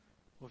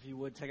Well, if you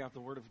would, take out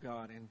the Word of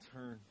God and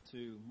turn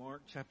to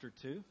Mark chapter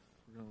 2.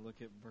 We're going to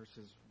look at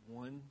verses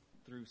 1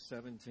 through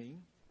 17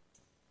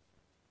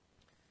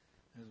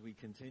 as we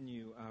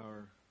continue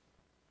our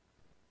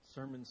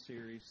sermon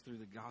series through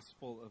the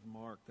Gospel of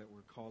Mark that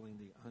we're calling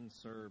the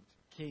Unserved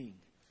King.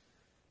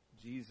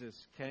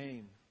 Jesus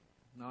came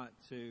not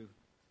to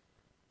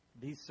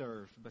be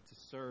served, but to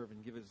serve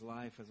and give his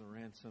life as a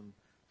ransom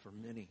for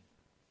many.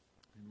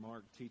 And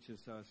Mark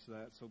teaches us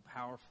that so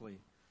powerfully.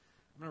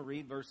 I'm going to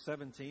read verse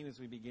 17 as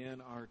we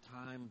begin our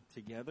time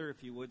together.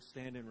 If you would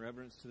stand in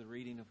reverence to the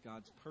reading of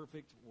God's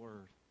perfect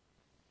word.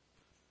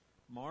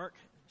 Mark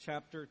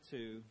chapter 2,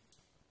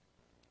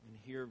 and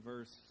hear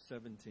verse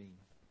 17.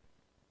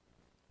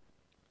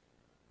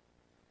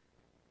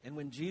 And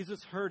when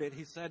Jesus heard it,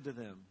 he said to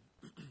them,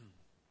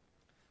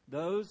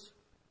 "Those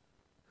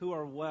who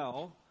are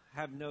well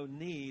have no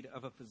need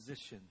of a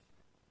physician,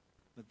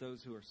 but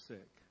those who are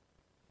sick.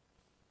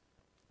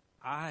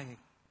 I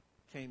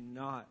came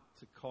not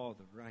to call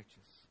the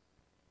righteous,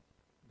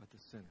 but the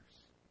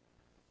sinners."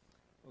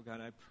 Oh God,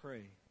 I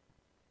pray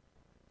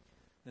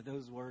that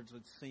those words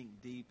would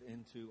sink deep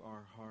into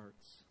our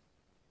hearts,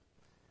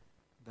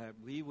 that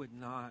we would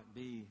not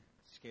be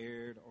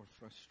scared or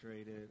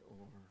frustrated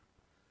or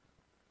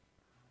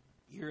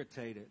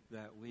irritated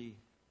that we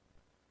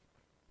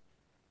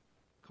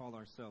call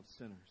ourselves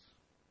sinners.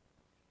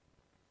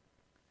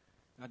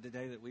 God,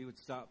 today that we would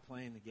stop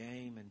playing the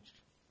game and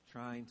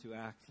trying to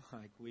act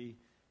like we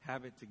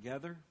have it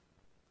together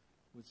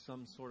with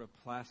some sort of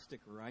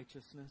plastic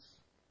righteousness.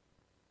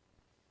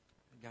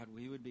 God,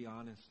 we would be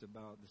honest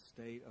about the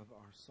state of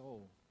our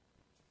soul,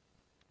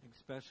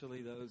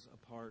 especially those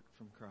apart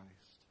from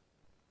Christ.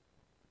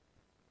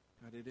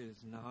 God, it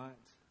is not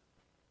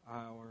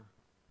our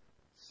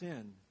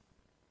sin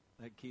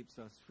that keeps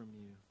us from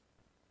you.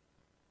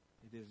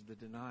 It is the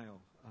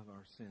denial of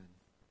our sin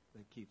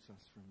that keeps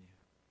us from you.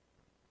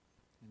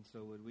 And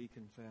so would we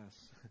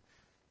confess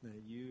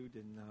that you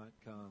did not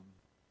come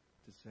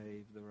to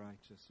save the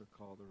righteous or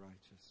call the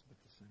righteous, but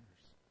the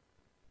sinners.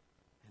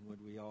 And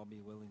would we all be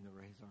willing to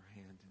raise our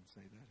hand and say,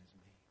 that is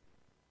me.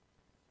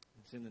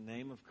 It's in the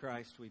name of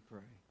Christ we pray.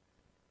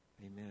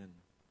 Amen.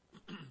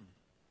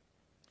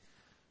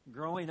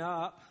 Growing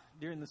up,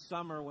 during the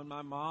summer when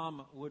my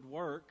mom would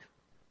work,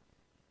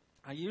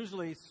 I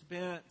usually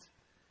spent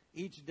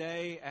each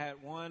day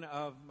at one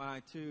of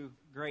my two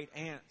great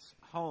aunts'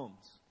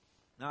 homes.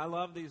 Now, I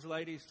love these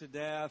ladies to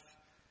death.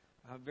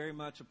 Very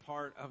much a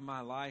part of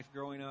my life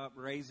growing up,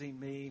 raising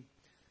me.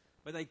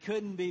 But they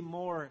couldn't be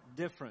more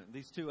different,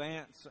 these two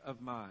aunts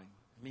of mine.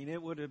 I mean,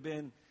 it would have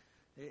been,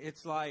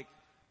 it's like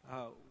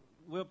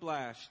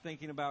whiplash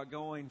thinking about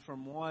going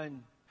from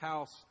one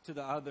house to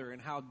the other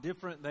and how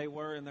different they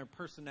were in their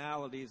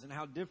personalities and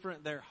how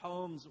different their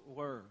homes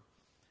were.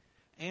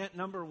 Aunt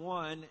number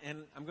one,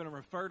 and I'm going to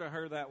refer to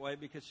her that way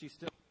because she's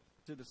still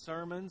to the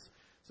sermons,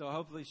 so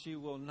hopefully she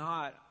will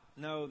not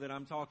know that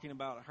I'm talking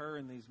about her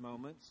in these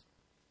moments.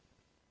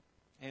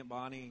 Aunt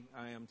Bonnie,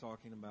 I am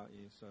talking about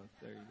you, so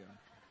there you go.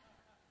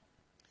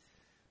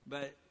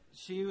 But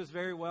she was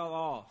very well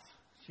off.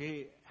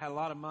 She had a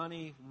lot of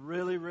money,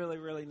 really, really,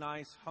 really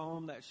nice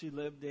home that she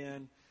lived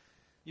in.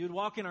 You'd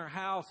walk in her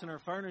house and her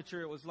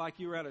furniture, it was like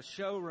you were at a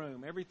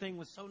showroom. Everything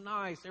was so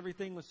nice.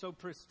 Everything was so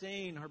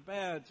pristine. Her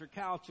beds, her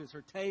couches,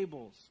 her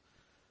tables.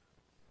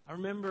 I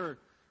remember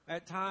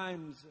at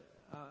times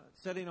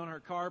sitting on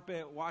her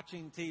carpet,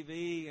 watching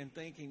TV and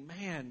thinking,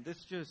 man,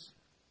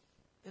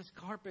 this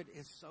carpet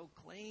is so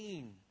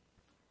clean.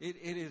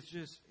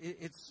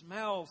 It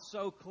smells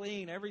so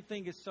clean.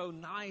 Everything is so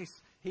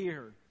nice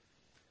here.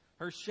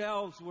 Her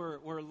shelves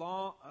were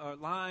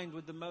lined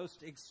with the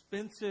most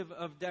expensive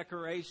of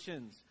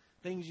decorations,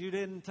 things you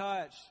didn't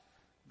touch,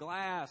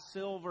 glass,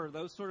 silver,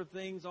 those sort of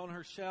things on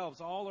her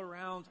shelves all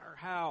around her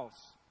house.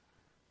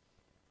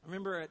 I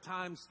remember at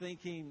times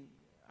thinking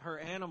her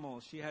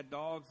animals, she had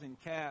dogs and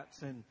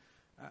cats, and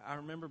I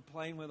remember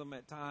playing with them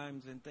at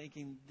times and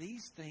thinking,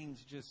 these things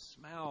just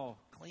smell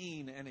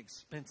clean and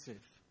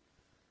expensive.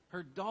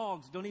 Her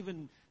dogs don't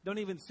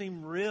even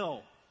seem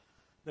real.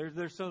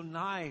 They're so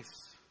nice.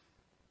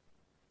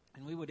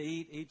 And we would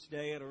eat each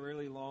day at a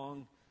really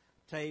long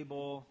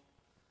table,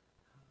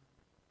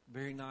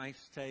 very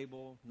nice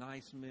table,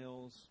 nice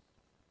meals.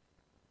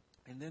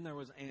 And then there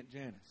was Aunt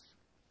Janice.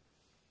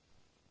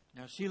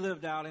 Now, she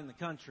lived out in the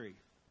country.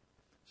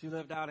 She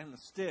lived out in the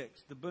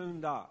sticks, the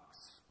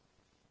boondocks.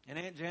 And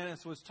Aunt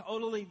Janice was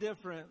totally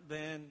different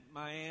than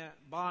my Aunt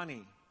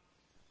Bonnie.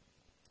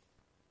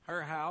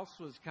 Her house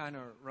was kind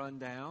of run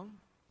down.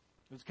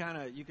 It was kind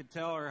of, you could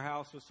tell her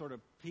house was sort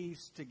of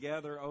pieced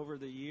together over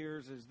the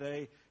years as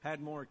they had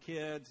more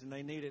kids and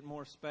they needed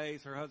more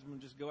space. Her husband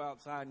would just go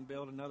outside and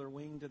build another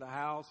wing to the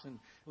house, and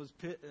it was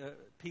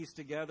pieced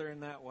together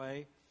in that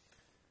way.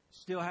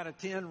 Still had a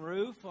tin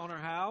roof on her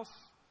house.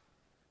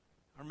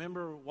 I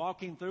remember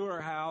walking through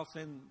her house,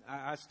 and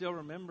I still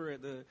remember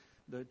it,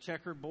 the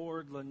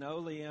checkerboard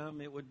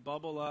linoleum, it would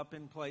bubble up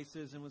in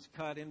places and was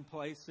cut in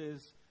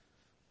places.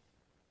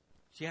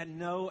 She had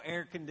no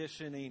air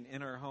conditioning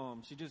in her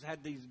home. She just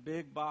had these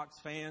big box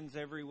fans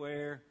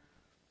everywhere.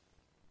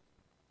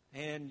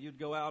 And you'd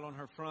go out on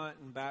her front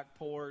and back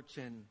porch,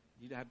 and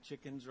you'd have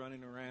chickens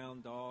running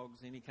around,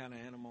 dogs, any kind of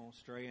animal,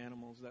 stray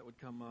animals that would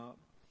come up.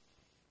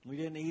 We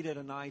didn't eat at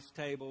a nice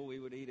table. We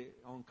would eat it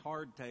on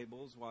card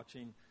tables,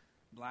 watching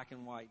black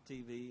and white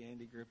TV,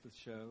 Andy Griffith's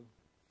show.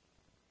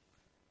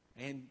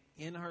 And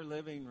in her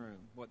living room,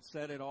 what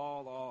set it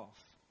all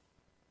off,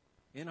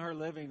 in her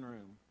living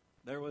room,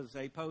 there was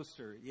a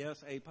poster,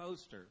 yes, a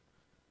poster,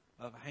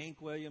 of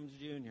Hank Williams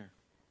Jr.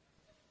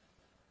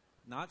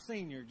 Not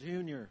senior,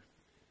 junior.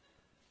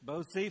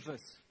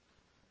 Bocephus,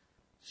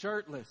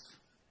 shirtless,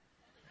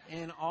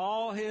 in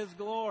all his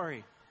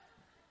glory,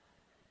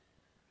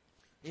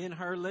 in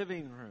her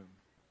living room.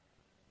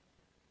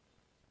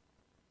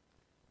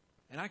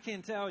 And I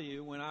can tell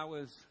you, when I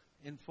was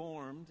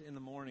informed in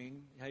the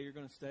morning, hey, you're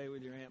going to stay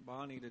with your Aunt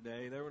Bonnie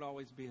today, there would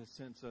always be a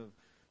sense of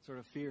sort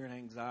of fear and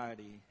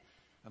anxiety.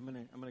 I'm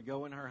going to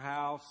go in her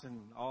house and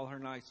all her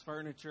nice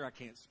furniture. I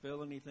can't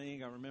spill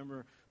anything. I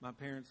remember my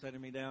parents setting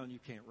me down, you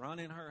can't run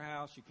in her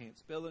house, you can't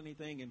spill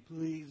anything, and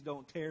please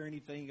don't tear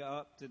anything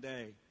up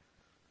today.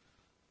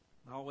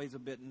 Always a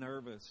bit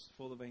nervous,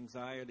 full of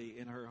anxiety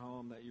in her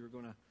home that you were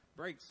going to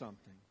break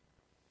something.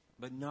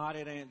 But not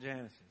at Aunt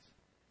Janice's.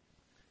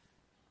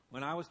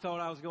 When I was told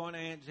I was going to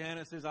Aunt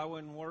Janice's, I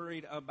wasn't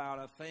worried about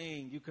a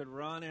thing. You could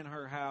run in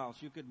her house.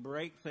 You could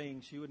break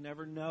things. She would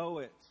never know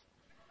it.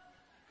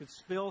 Could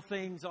spill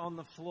things on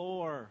the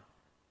floor,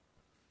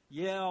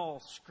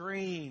 yell,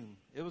 scream.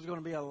 It was going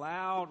to be a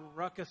loud,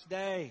 ruckus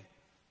day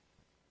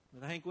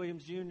with Hank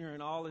Williams Jr.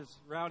 and all his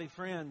rowdy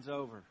friends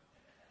over.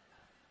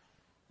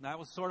 And that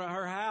was sort of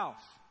her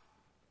house.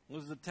 It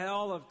was the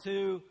tale of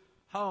two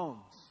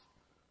homes.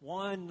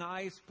 One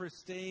nice,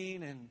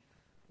 pristine, and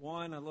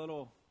one a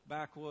little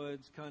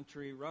backwoods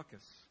country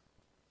ruckus.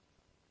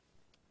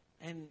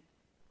 And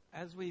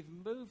as we've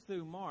moved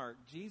through Mark,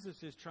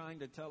 Jesus is trying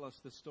to tell us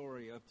the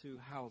story of two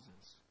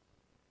houses.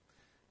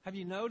 Have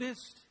you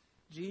noticed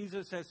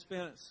Jesus has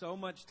spent so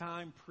much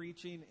time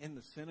preaching in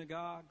the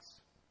synagogues?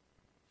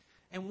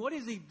 And what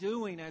is he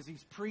doing as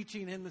he's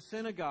preaching in the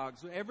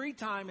synagogues? Every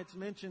time it's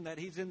mentioned that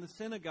he's in the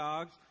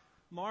synagogues,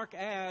 Mark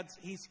adds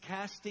he's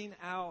casting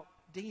out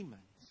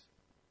demons.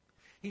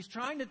 He's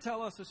trying to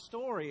tell us a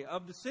story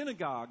of the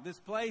synagogue, this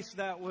place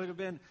that would have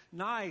been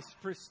nice,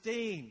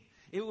 pristine.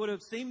 It would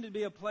have seemed to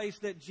be a place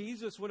that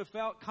Jesus would have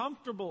felt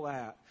comfortable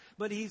at.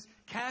 But he's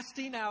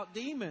casting out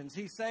demons.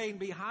 He's saying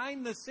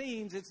behind the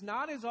scenes, it's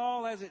not as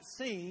all as it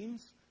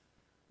seems.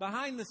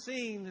 Behind the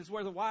scenes is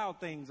where the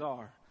wild things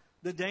are,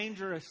 the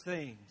dangerous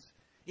things.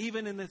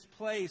 Even in this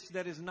place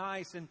that is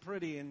nice and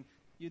pretty, and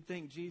you'd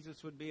think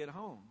Jesus would be at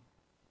home.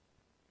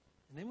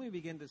 And then we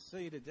begin to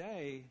see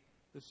today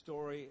the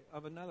story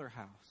of another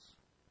house.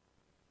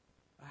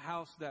 A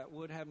house that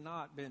would have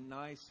not been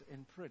nice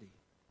and pretty.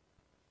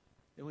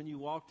 And when you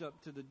walked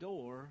up to the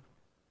door,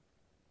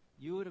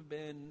 you would have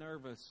been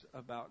nervous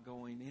about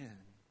going in.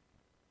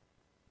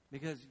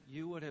 Because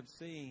you would have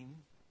seen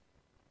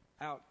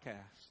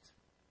outcasts,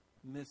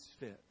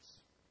 misfits.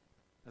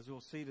 As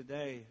we'll see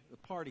today, the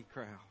party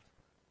crowd.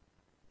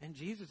 And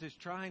Jesus is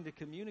trying to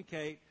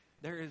communicate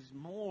there is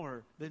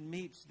more than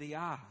meets the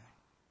eye.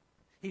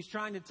 He's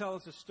trying to tell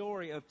us a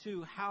story of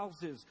two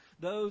houses.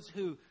 Those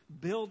who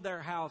build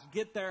their house,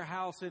 get their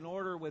house in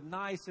order with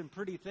nice and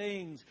pretty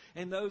things.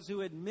 And those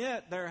who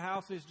admit their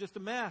house is just a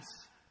mess.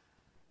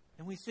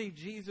 And we see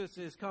Jesus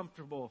is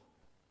comfortable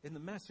in the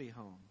messy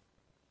home.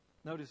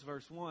 Notice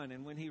verse 1.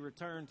 And when he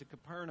returned to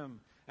Capernaum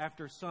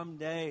after some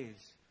days,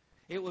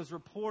 it was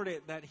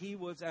reported that he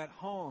was at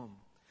home.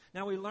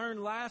 Now we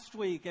learned last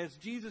week as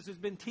Jesus has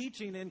been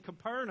teaching in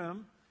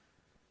Capernaum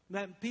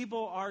that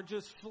people are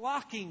just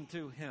flocking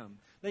to him.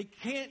 They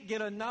can't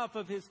get enough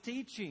of his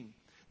teaching.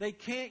 They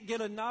can't get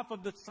enough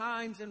of the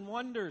signs and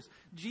wonders.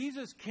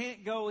 Jesus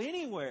can't go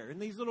anywhere in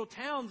these little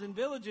towns and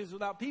villages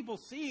without people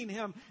seeing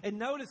him and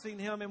noticing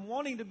him and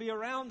wanting to be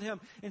around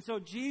him. And so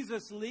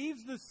Jesus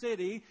leaves the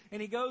city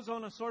and he goes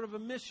on a sort of a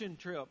mission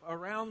trip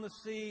around the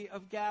Sea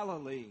of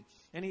Galilee.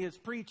 And he is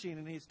preaching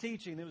and he's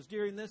teaching. It was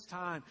during this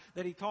time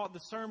that he taught the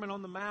Sermon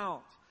on the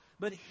Mount.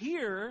 But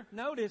here,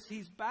 notice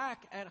he's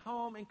back at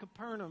home in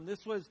Capernaum.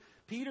 This was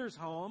Peter's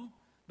home.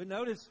 But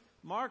notice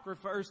Mark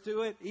refers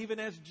to it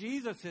even as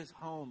Jesus'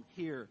 home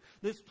here.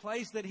 This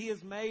place that he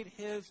has made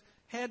his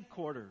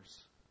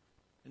headquarters.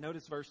 And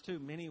notice verse 2.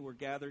 Many were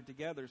gathered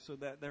together so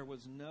that there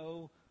was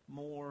no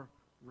more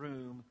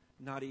room,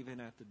 not even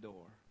at the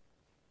door.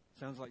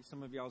 Sounds like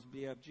some of y'all's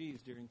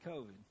BFGs during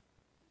COVID.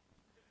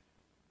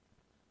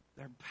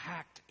 They're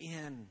packed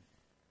in.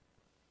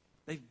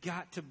 They've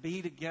got to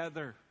be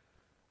together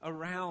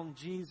around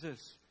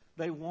Jesus.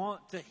 They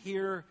want to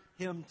hear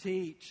him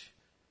teach.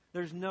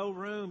 There's no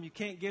room. You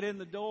can't get in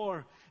the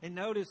door. And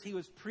notice he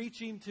was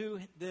preaching to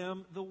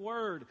them the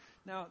word.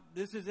 Now,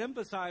 this is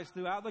emphasized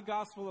throughout the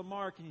Gospel of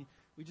Mark, and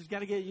we just got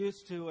to get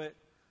used to it.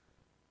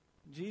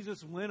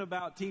 Jesus went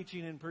about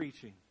teaching and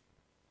preaching.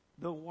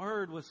 The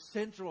word was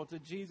central to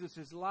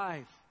Jesus'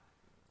 life.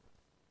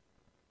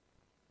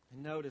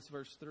 And notice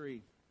verse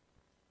 3.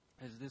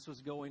 As this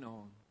was going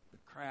on, the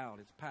crowd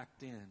is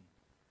packed in.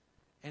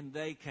 And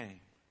they came.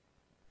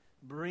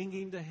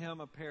 bringing to him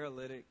a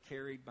paralytic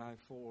carried by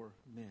 4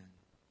 men.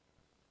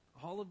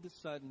 All of a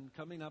sudden,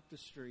 coming up the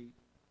street,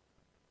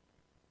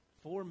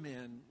 4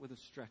 men with a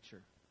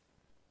stretcher.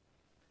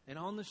 And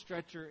on the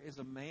stretcher is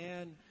a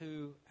man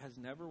who has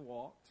never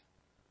walked.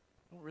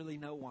 I don't really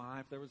know why,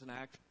 if there was an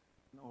accident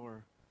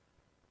or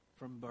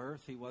from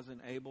birth he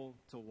wasn't able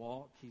to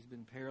walk. He's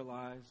been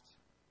paralyzed.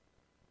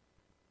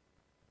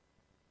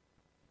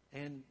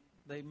 And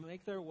they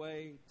make their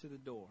way to the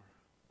door.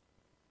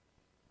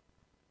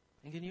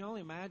 And can you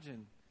only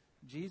imagine?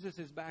 Jesus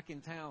is back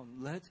in town.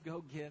 Let's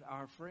go get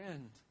our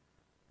friend.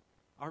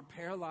 Our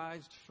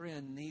paralyzed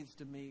friend needs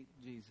to meet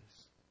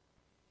Jesus.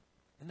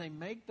 And they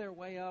make their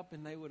way up,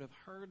 and they would have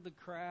heard the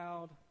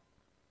crowd.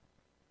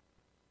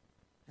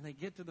 And they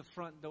get to the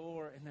front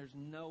door, and there's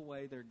no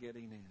way they're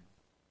getting in.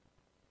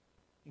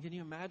 And can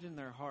you imagine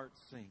their hearts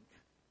sink?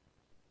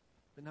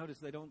 But notice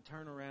they don't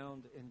turn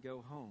around and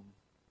go home.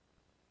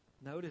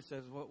 Notice,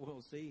 as what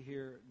we'll see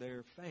here,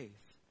 their faith.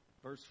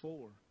 Verse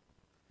 4.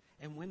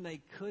 And when they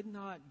could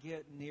not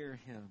get near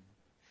him,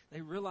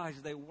 they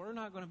realized they were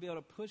not going to be able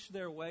to push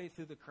their way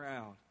through the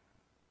crowd.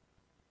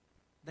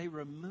 They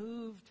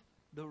removed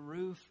the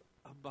roof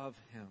above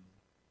him.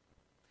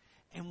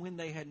 And when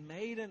they had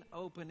made an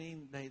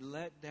opening, they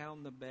let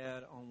down the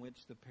bed on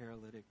which the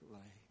paralytic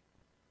lay.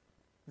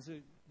 And so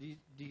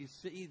do you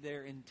see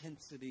their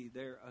intensity,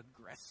 their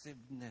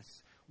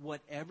aggressiveness?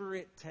 Whatever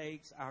it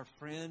takes, our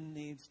friend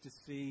needs to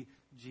see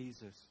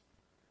Jesus.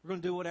 We're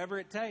going to do whatever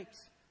it takes.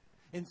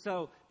 And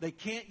so they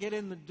can't get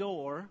in the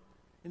door.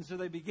 And so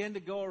they begin to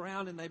go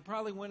around, and they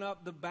probably went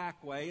up the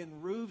back way.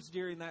 And roofs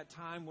during that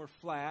time were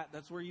flat.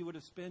 That's where you would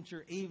have spent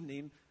your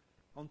evening,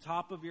 on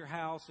top of your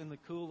house in the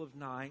cool of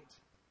night.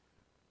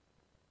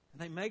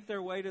 And they make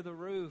their way to the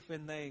roof,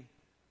 and they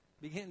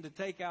begin to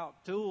take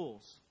out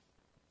tools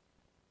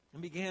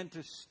and began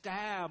to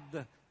stab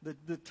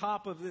the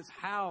top of this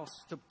house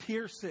to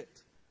pierce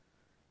it.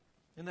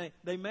 And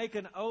they make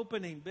an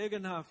opening big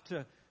enough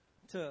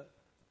to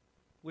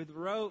with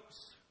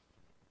ropes,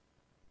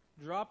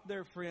 drop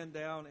their friend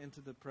down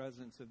into the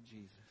presence of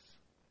Jesus.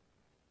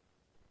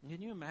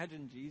 Can you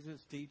imagine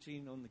Jesus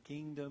teaching on the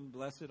kingdom?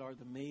 Blessed are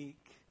the meek.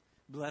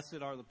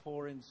 Blessed are the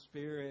poor in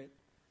spirit.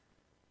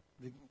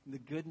 The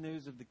good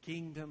news of the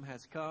kingdom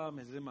has come,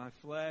 is in my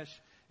flesh.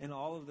 And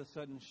all of a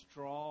sudden,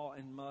 straw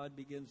and mud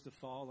begins to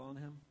fall on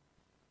him.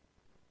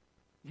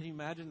 Can you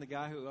imagine the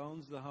guy who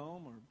owns the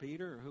home, or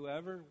Peter, or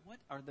whoever? What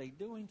are they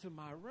doing to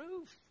my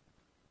roof?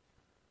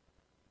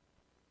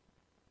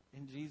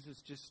 And Jesus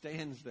just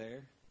stands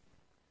there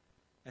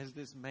as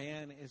this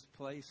man is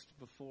placed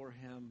before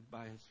him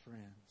by his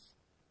friends.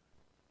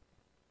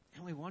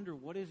 And we wonder,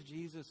 what is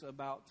Jesus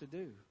about to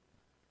do?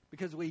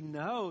 Because we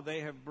know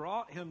they have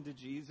brought him to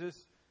Jesus,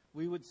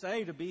 we would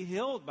say, to be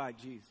healed by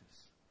Jesus.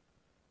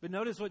 But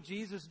notice what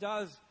Jesus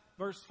does,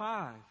 verse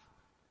 5.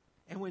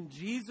 And when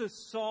Jesus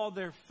saw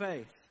their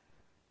faith,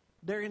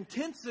 their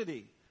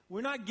intensity,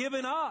 we're not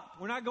giving up.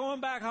 We're not going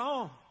back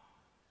home.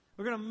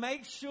 We're going to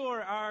make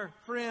sure our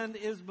friend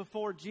is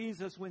before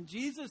Jesus. When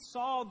Jesus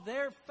saw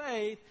their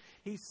faith,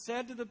 he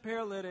said to the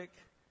paralytic,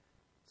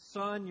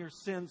 "Son, your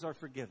sins are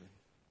forgiven."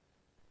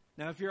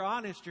 Now, if you're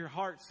honest, your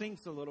heart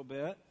sinks a little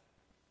bit.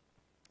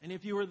 And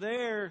if you were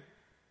there,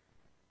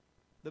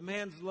 the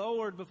man's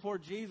lowered before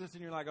Jesus,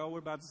 and you're like, oh, we're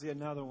about to see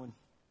another one.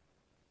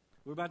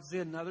 We're about to see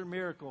another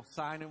miracle,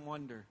 sign and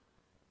wonder.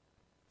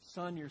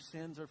 Son, your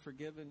sins are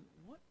forgiven.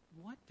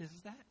 What does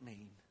that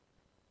mean?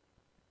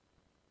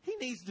 He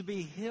needs to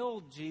be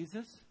healed,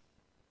 Jesus.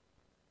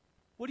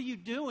 What are you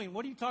doing?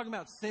 What are you talking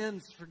about,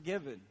 sins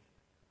forgiven?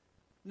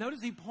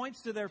 Notice he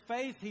points to their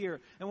faith here.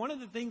 And one of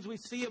the things we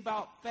see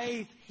about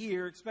faith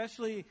here,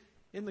 especially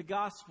in the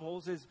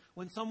Gospels, is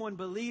when someone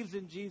believes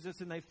in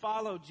Jesus and they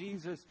follow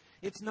Jesus,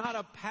 it's not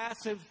a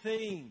passive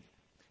thing.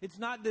 It's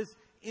not this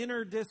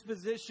inner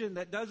disposition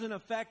that doesn't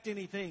affect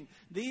anything.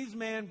 These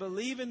men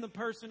believe in the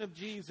person of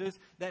Jesus,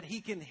 that he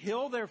can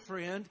heal their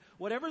friend,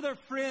 whatever their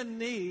friend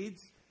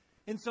needs,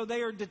 and so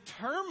they are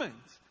determined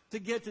to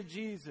get to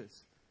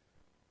Jesus.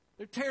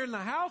 They're tearing the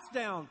house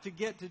down to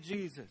get to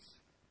Jesus.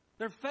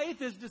 Their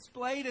faith is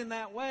displayed in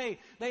that way.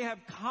 They have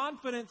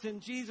confidence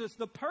in Jesus,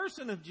 the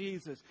person of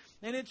Jesus.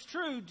 And it's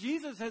true,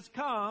 Jesus has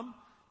come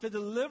to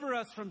deliver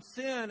us from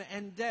sin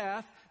and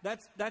death.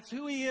 That's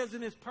who he is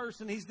in his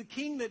person. He's the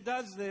king that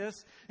does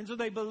this. And so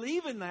they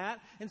believe in that.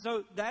 And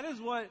so that is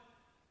what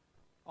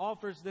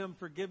offers them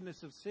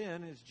forgiveness of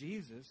sin, is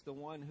Jesus, the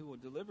one who will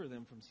deliver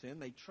them from sin.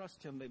 They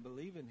trust him. They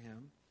believe in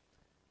him.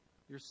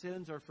 Your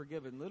sins are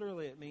forgiven.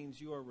 Literally, it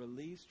means you are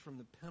released from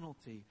the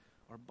penalty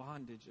or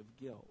bondage of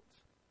guilt.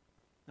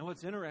 Now,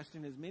 what's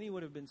interesting is many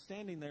would have been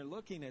standing there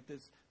looking at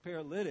this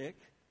paralytic,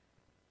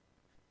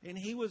 and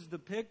he was the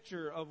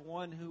picture of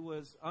one who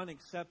was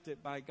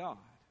unaccepted by God.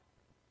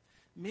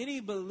 Many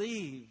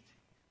believed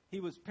he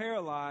was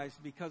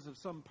paralyzed because of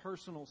some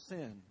personal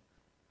sin.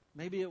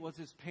 Maybe it was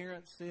his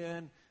parents'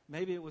 sin.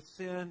 Maybe it was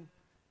sin,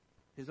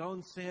 his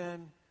own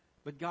sin.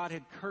 But God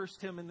had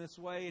cursed him in this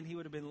way, and he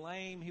would have been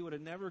lame. He would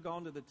have never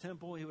gone to the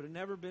temple. He would have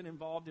never been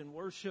involved in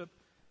worship.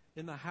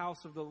 in the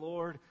house of the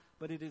Lord,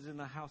 but it is in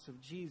the house of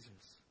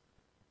Jesus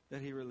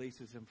that He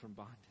releases him from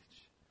bondage.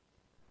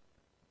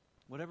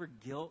 Whatever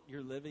guilt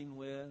you're living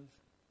with,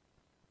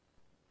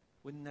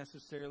 wouldn't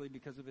necessarily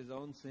because of his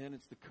own sin.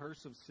 It's the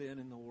curse of sin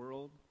in the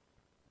world.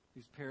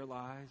 He's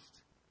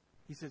paralyzed.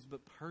 He says, but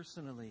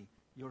personally,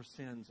 your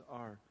sins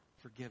are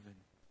forgiven.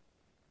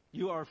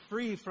 You are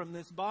free from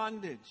this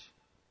bondage.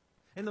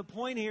 And the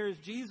point here is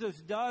Jesus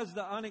does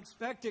the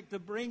unexpected to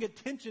bring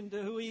attention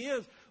to who He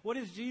is. What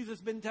has Jesus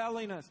been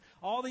telling us?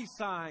 All these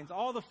signs,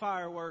 all the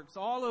fireworks,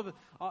 all of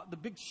the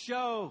big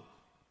show.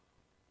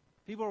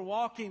 People are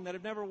walking that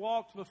have never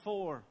walked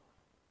before.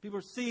 People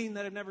are seeing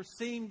that have never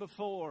seen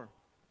before.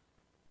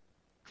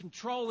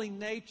 Controlling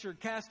nature,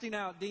 casting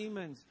out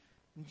demons.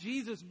 And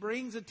Jesus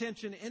brings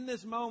attention in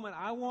this moment.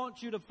 I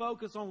want you to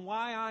focus on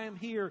why I am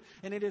here,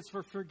 and it is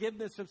for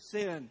forgiveness of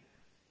sin.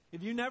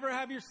 If you never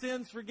have your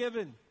sins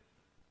forgiven,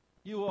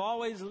 you will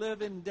always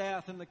live in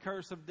death and the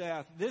curse of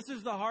death. This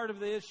is the heart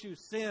of the issue,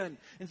 sin.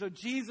 And so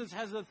Jesus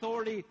has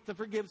authority to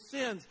forgive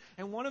sins.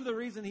 And one of the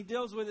reasons He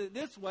deals with it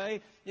this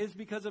way is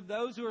because of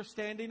those who are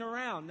standing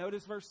around.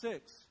 Notice verse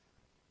 6.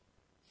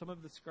 Some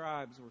of the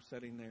scribes were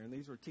sitting there, and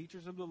these were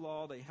teachers of the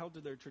law. They held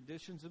to their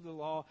traditions of the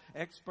law,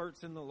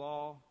 experts in the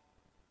law.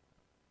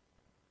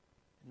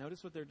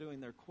 Notice what they're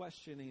doing. They're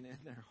questioning in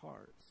their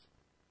hearts.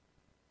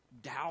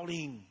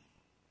 Doubting.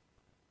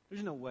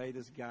 There's no way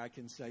this guy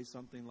can say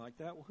something like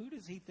that. Well, who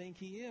does he think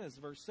he is?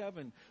 Verse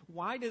 7.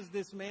 Why does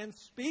this man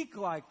speak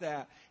like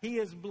that? He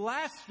is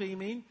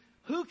blaspheming.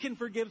 Who can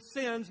forgive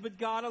sins but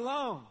God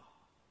alone?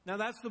 Now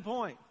that's the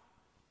point.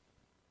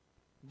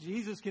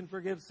 Jesus can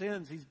forgive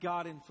sins. He's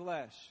God in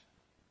flesh.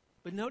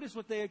 But notice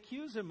what they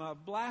accuse him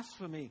of.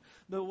 Blasphemy.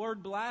 The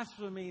word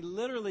blasphemy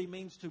literally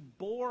means to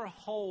bore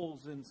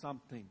holes in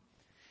something.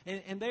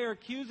 And they are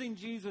accusing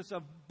Jesus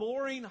of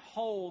boring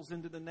holes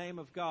into the name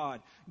of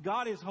God.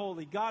 God is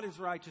holy. God is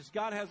righteous.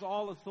 God has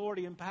all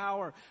authority and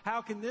power.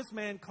 How can this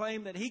man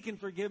claim that he can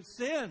forgive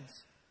sins?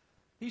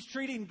 He's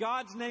treating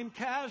God's name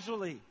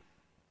casually.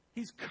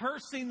 He's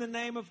cursing the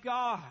name of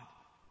God.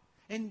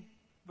 And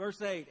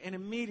verse 8, and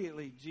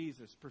immediately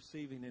Jesus,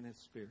 perceiving in his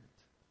spirit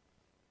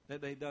that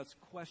they thus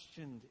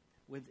questioned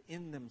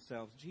within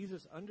themselves.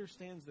 Jesus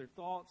understands their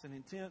thoughts and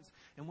intents.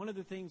 And one of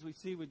the things we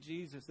see with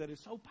Jesus that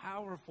is so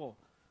powerful,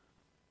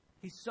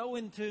 He's so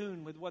in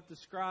tune with what the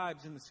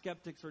scribes and the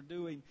skeptics are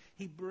doing.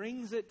 He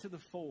brings it to the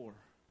fore.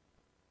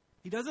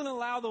 He doesn't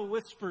allow the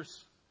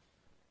whispers.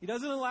 He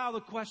doesn't allow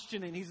the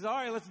questioning. He says, all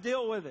right, let's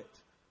deal with it.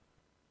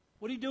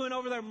 What are you doing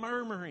over there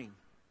murmuring?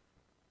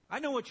 I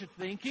know what you're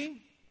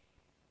thinking.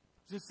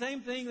 It's the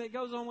same thing that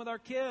goes on with our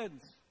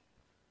kids.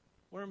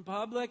 We're in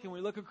public and we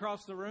look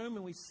across the room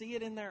and we see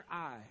it in their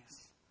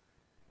eyes.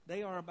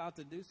 They are about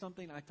to do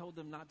something I told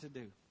them not to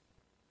do.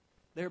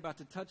 They're about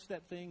to touch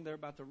that thing. They're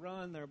about to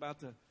run. They're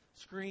about to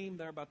scream.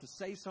 They're about to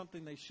say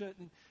something they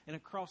shouldn't. And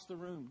across the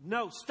room,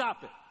 no,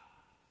 stop it.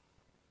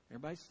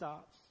 Everybody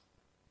stops.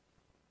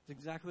 It's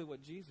exactly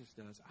what Jesus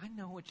does. I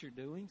know what you're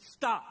doing.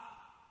 Stop.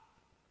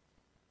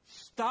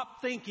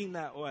 Stop thinking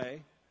that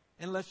way.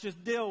 And let's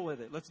just deal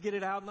with it. Let's get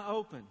it out in the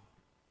open.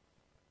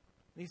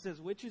 And He says,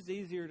 which is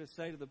easier to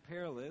say to the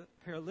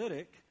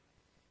paralytic,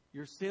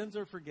 your sins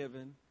are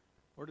forgiven,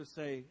 or to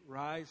say,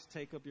 rise,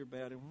 take up your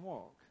bed and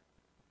walk?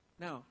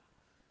 Now,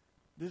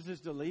 this is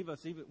to leave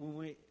us, even when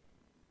we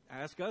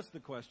ask us the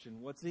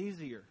question, what's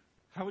easier?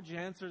 How would you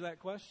answer that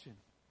question?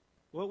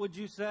 What would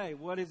you say?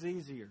 What is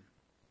easier?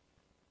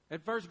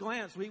 At first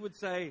glance, we would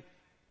say,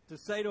 to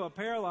say to a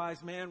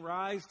paralyzed man,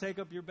 rise, take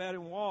up your bed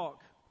and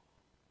walk.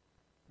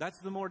 That's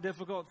the more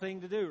difficult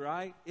thing to do,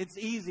 right? It's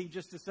easy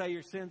just to say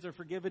your sins are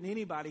forgiven.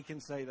 Anybody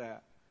can say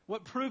that.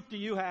 What proof do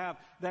you have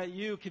that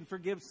you can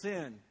forgive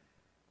sin?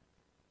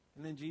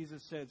 And then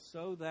Jesus said,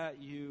 so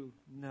that you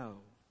know.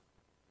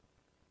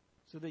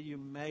 So that you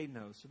may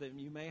know, so that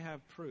you may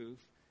have proof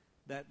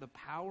that the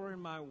power in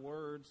my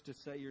words to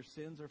say your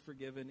sins are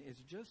forgiven is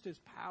just as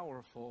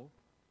powerful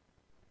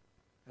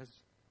as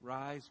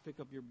rise, pick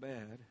up your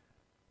bed,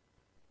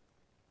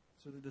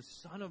 so that the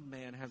Son of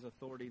Man has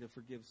authority to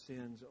forgive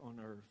sins on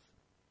earth.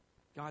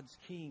 God's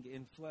King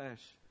in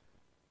flesh.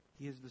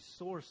 He is the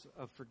source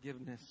of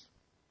forgiveness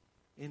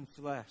in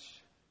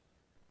flesh.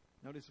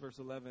 Notice verse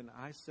 11,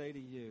 I say to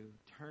you,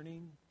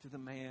 turning to the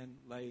man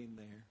laying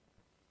there.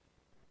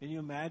 Can you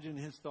imagine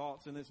his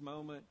thoughts in this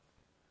moment?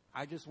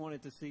 I just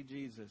wanted to see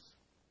Jesus.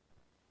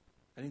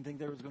 I didn't think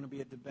there was going to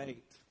be a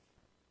debate.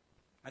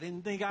 I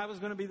didn't think I was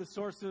going to be the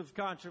source of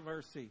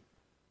controversy.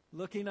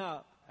 Looking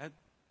up at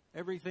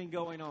everything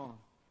going on.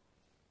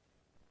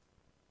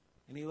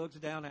 And he looks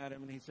down at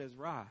him and he says,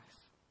 rise,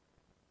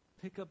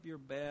 pick up your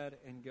bed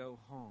and go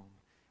home.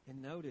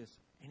 And notice,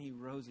 and he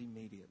rose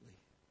immediately.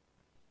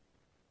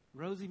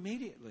 Rose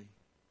immediately.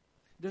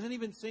 Doesn't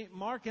even seem,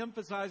 Mark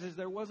emphasizes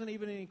there wasn't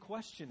even any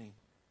questioning.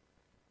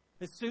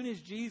 As soon as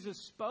Jesus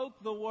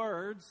spoke the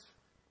words,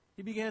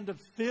 he began to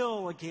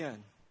feel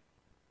again.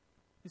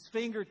 His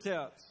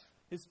fingertips,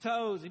 his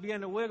toes, he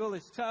began to wiggle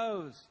his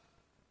toes.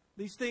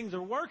 These things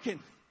are working.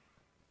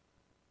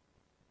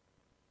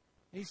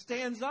 He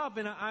stands up,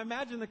 and I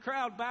imagine the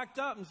crowd backed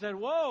up and said,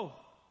 "Whoa,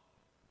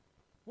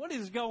 what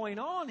is going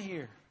on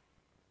here?"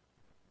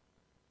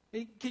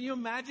 Can you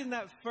imagine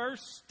that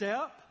first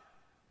step?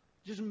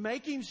 Just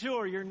making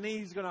sure your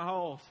knee's going to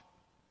hold.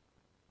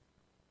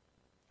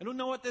 I don't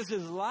know what this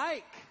is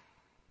like.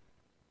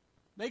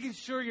 Making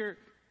sure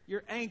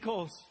your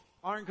ankles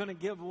aren't going to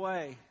give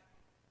way.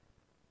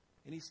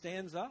 And he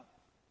stands up,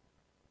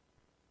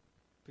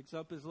 picks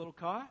up his little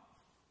cot,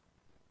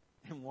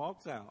 and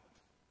walks out.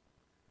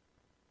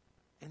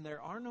 And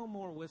there are no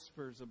more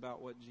whispers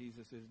about what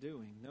Jesus is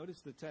doing. Notice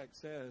the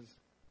text says,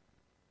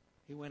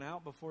 he went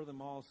out before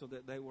them all so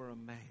that they were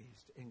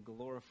amazed and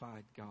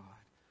glorified God.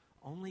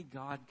 Only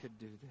God could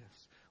do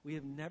this. We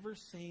have never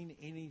seen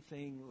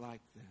anything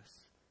like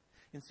this.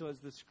 And so as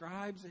the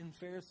scribes and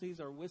Pharisees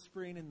are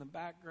whispering in the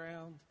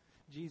background,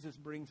 Jesus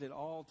brings it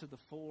all to the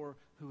fore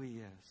who he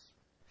is.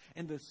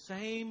 And the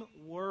same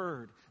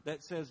word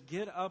that says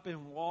get up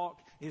and walk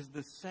is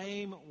the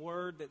same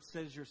word that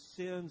says your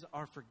sins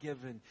are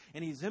forgiven.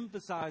 And he's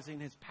emphasizing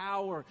his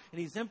power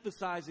and he's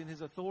emphasizing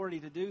his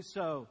authority to do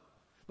so.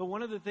 But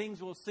one of the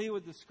things we'll see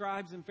with the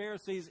scribes and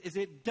Pharisees is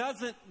it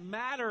doesn't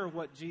matter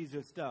what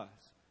Jesus does.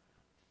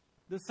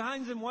 The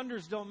signs and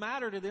wonders don't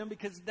matter to them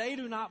because they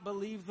do not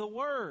believe the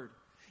word.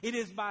 It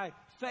is by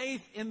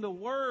faith in the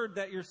word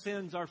that your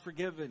sins are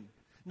forgiven.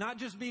 Not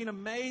just being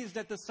amazed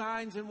at the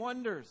signs and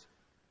wonders.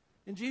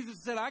 And Jesus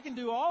said, I can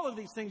do all of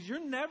these things.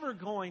 You're never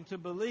going to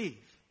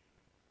believe.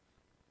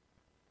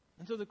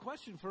 And so the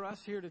question for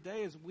us here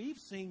today is we've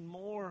seen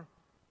more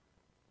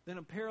than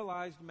a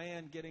paralyzed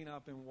man getting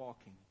up and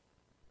walking.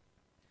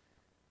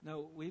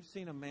 No, we've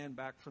seen a man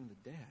back from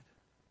the dead.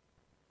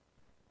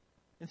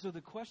 And so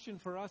the question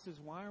for us is,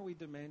 why are we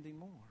demanding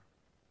more?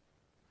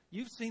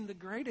 You've seen the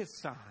greatest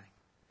sign.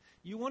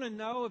 You want to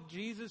know if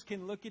Jesus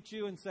can look at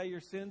you and say your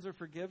sins are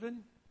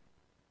forgiven?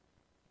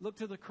 Look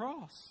to the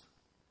cross.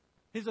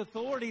 His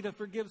authority to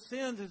forgive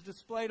sins is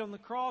displayed on the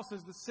cross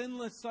as the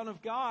sinless Son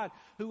of God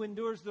who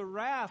endures the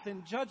wrath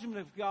and judgment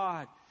of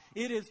God.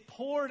 It is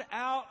poured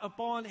out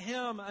upon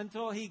him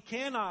until he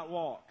cannot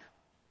walk,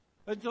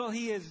 until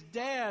he is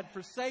dead,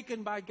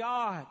 forsaken by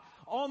God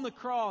on the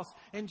cross.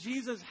 And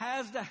Jesus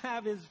has to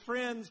have his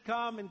friends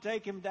come and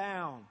take him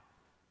down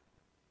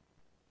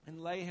and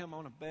lay him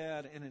on a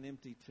bed in an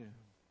empty tomb.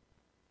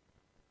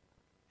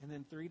 And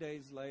then 3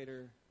 days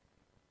later,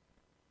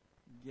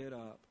 get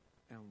up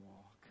and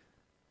walk.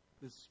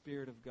 The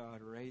Spirit of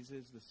God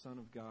raises the Son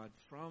of God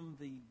from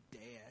the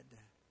dead.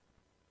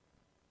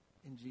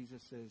 And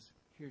Jesus says,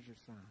 here's your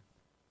sign.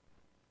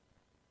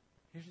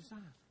 Here's your sign.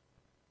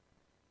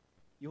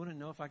 You want to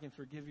know if I can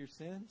forgive your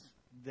sins?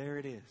 There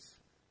it is.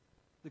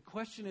 The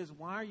question is,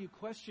 why are you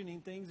questioning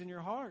things in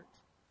your heart?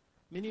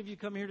 Many of you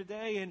come here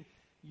today and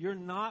you're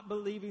not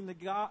believing the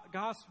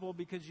gospel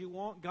because you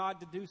want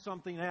God to do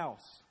something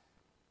else.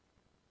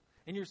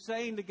 And you're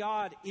saying to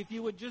God, if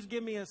you would just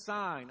give me a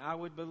sign, I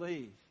would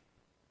believe.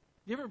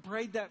 You ever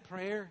prayed that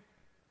prayer?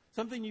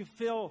 Something you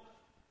feel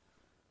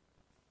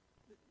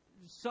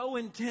so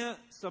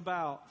intense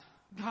about.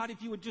 God,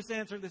 if you would just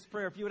answer this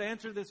prayer, if you would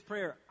answer this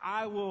prayer,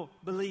 I will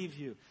believe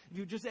you. If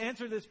you just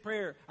answer this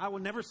prayer, I will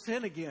never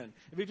sin again.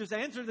 If you just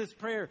answer this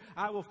prayer,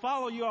 I will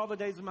follow you all the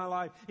days of my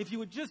life. If you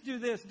would just do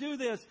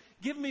this,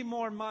 give me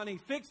more money,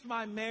 fix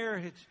my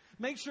marriage,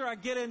 make sure I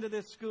get into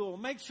this school,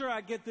 make sure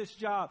I get this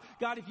job.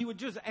 God, if you would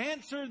just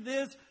answer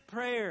this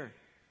prayer,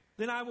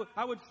 then I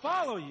would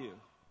follow you.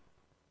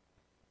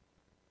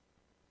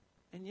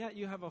 And yet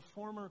you have a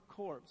former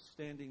corpse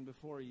standing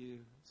before you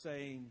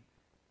saying,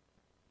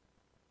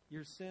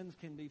 your sins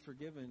can be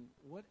forgiven.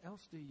 What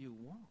else do you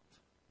want?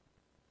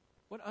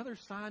 What other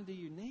sign do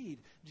you need?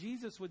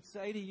 Jesus would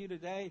say to you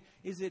today,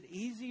 is it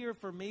easier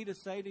for me to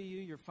say to you,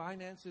 your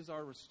finances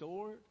are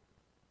restored?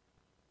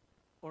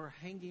 Or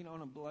hanging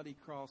on a bloody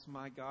cross,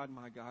 my God,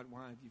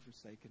 why have you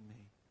forsaken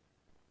me?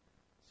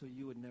 So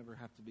you would never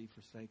have to be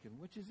forsaken.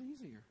 Which is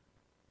easier?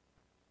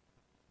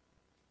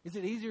 Is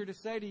it easier to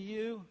say to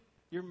you,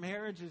 your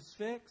marriage is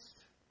fixed?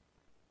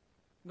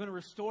 I'm going to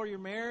restore your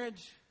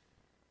marriage?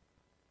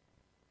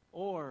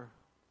 Or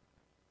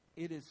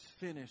it is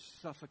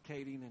finished,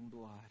 suffocating in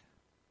blood?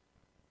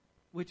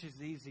 Which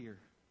is easier?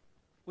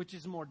 Which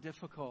is more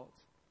difficult?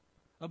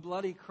 A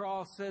bloody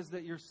cross says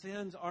that your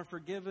sins are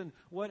forgiven.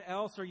 What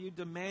else are you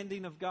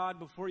demanding of God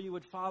before you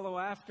would follow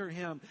after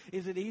him?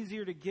 Is it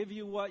easier to give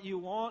you what you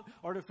want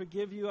or to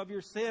forgive you of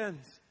your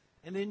sins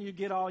and then you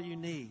get all you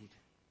need?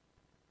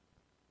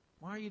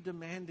 Why are you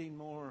demanding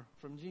more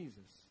from Jesus?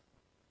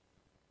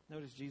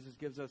 Notice Jesus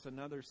gives us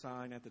another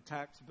sign at the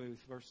tax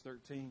booth, verse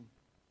 13.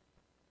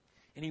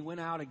 And he went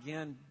out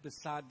again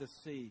beside the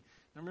sea.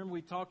 Now remember,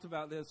 we talked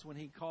about this when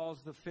he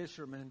calls the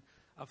fishermen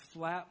a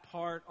flat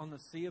part on the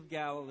Sea of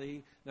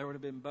Galilee. There would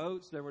have been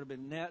boats, there would have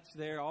been nets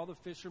there. All the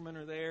fishermen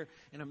are there.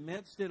 And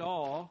amidst it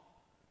all,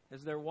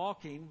 as they're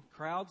walking,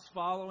 crowds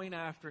following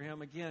after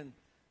him. Again,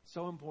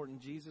 so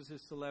important,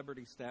 Jesus'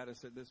 celebrity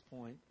status at this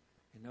point.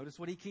 And notice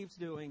what he keeps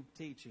doing,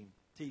 teaching.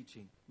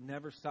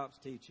 Never stops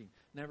teaching.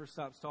 Never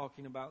stops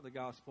talking about the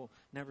gospel.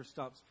 Never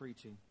stops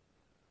preaching.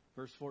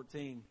 Verse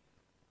 14.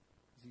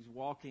 As he's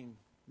walking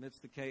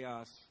amidst the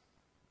chaos,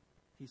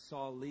 he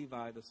saw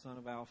Levi, the son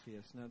of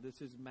Alphaeus. Now,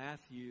 this is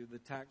Matthew, the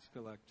tax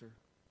collector.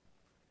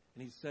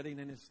 And he's sitting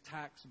in his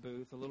tax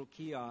booth, a little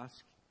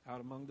kiosk, out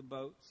among the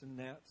boats and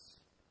nets.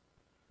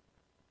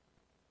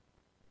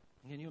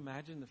 Can you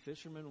imagine the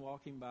fishermen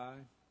walking by?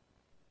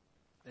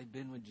 They've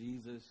been with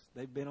Jesus.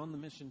 They've been on the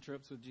mission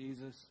trips with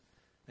Jesus.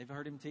 They've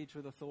heard him teach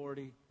with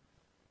authority.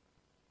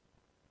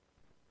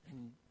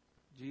 And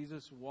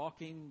Jesus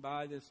walking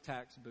by this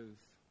tax booth,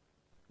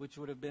 which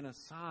would have been a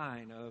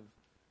sign of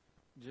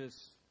just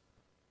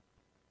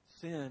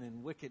sin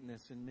and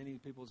wickedness in many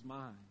people's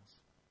minds.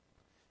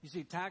 You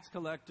see, tax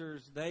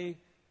collectors, they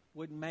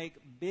would make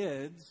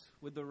bids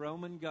with the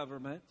Roman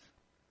government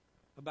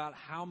about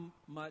how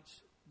much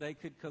they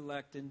could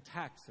collect in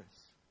taxes.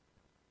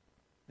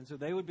 And so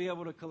they would be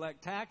able to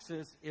collect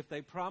taxes if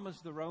they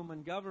promised the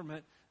Roman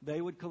government they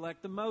would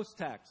collect the most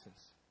taxes.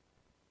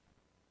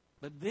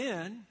 But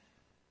then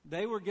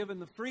they were given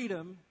the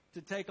freedom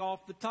to take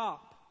off the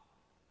top.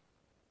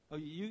 Oh,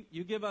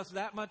 you give us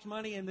that much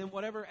money, and then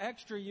whatever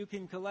extra you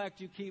can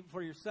collect, you keep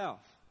for yourself.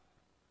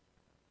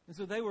 And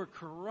so they were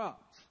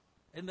corrupt,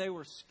 and they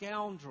were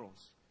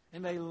scoundrels,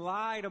 and they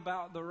lied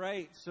about the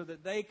rates so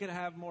that they could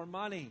have more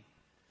money.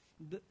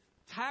 The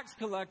tax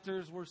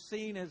collectors were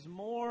seen as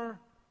more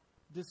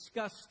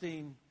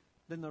disgusting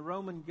than the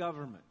Roman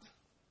government.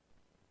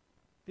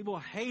 People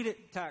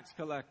hated tax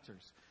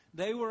collectors.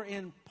 They were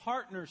in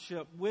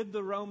partnership with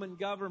the Roman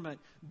government,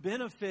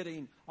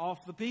 benefiting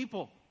off the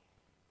people.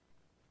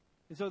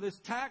 And so this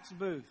tax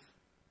booth,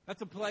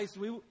 that's a place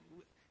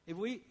if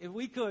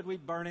we could,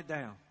 we'd burn it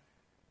down.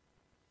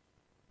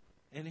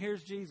 And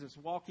here's Jesus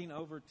walking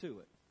over to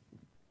it.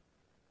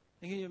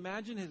 And can you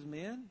imagine his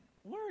men?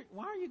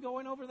 Why are you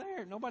going over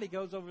there? Nobody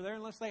goes over there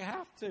unless they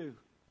have to.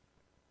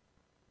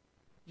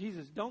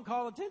 Jesus, don't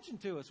call attention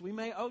to us. We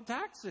may owe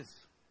taxes.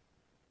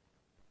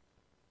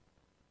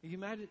 Can you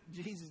imagine?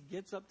 Jesus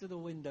gets up to the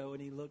window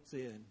and he looks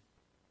in.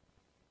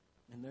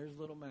 And there's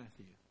little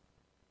Matthew.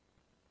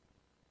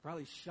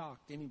 Probably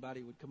shocked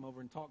anybody would come over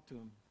and talk to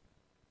him.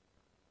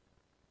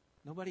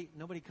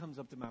 Nobody comes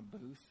up to my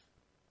booth,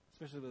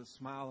 especially with a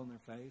smile on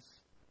their face.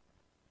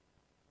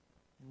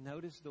 And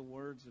notice the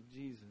words of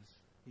Jesus.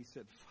 He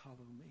said,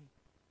 "Follow me."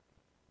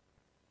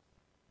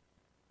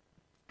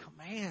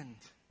 Command.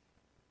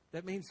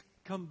 That means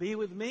come be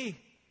with me.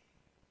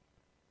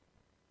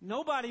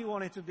 Nobody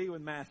wanted to be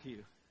with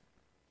Matthew.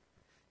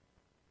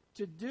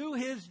 To do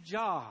his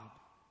job,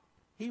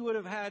 he would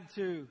have had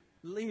to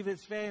leave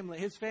his family.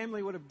 His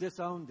family would have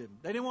disowned him.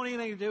 They didn't want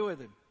anything to do with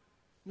him.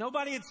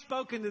 Nobody had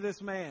spoken to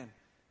this man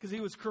because he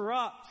was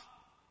corrupt.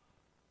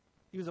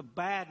 He was a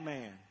bad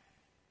man.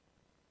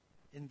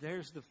 And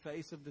there's the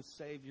face of the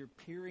Savior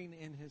peering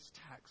in his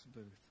tax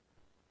booth.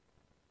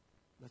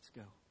 Let's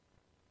go.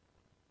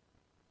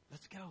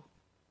 Let's go.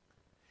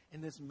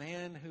 And this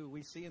man who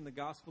we see in the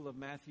Gospel of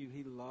Matthew,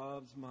 he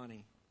loves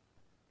money.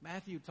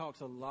 Matthew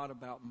talks a lot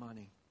about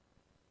money.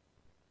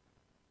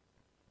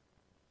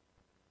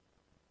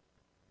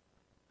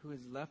 Who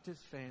has left his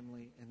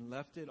family and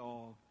left it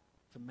all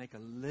to make a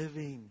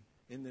living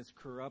in this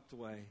corrupt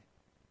way.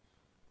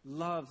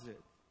 Loves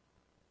it.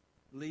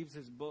 Leaves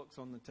his books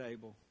on the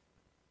table.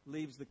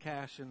 Leaves the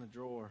cash in the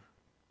drawer.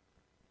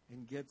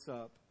 And gets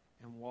up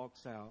and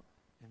walks out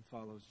and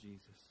follows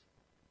Jesus.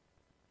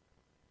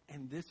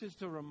 And this is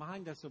to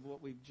remind us of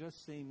what we've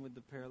just seen with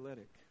the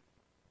paralytic.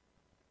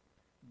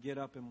 Get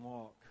up and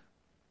walk.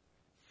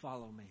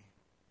 Follow me.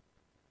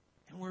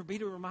 And we're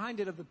being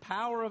reminded of the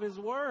power of his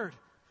word.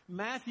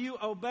 Matthew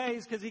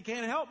obeys because he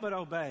can't help but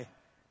obey.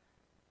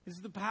 This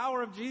is the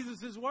power of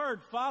Jesus'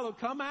 word. Follow,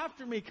 come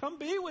after me, come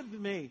be with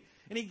me.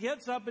 And he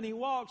gets up and he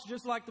walks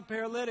just like the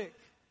paralytic.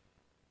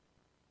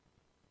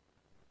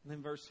 And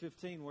then verse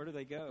 15, where do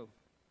they go?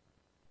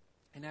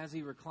 And as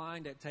he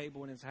reclined at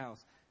table in his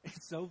house.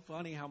 It's so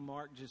funny how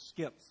Mark just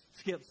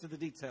skips to the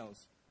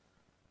details.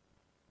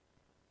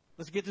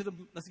 Let's get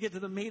to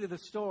the meat of the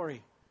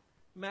story.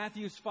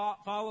 Matthew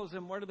follows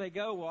him. Where do they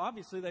go? Well,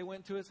 obviously they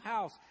went to his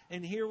house.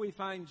 And here we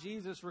find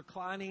Jesus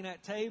reclining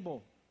at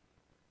table.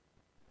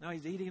 Now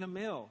he's eating a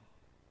meal.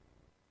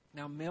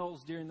 Now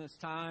meals during this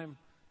time,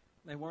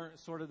 they weren't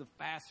sort of the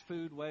fast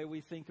food way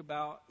we think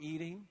about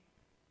eating.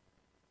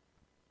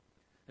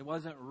 It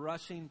wasn't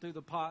rushing through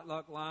the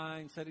potluck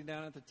line, sitting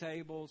down at the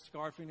table,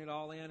 scarfing it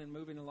all in and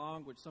moving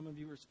along, which some of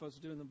you were supposed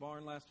to do in the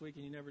barn last week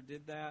and you never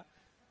did that.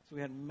 So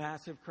we had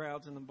massive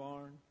crowds in the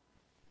barn,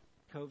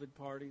 COVID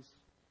parties.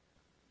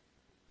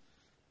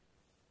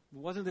 It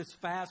wasn't this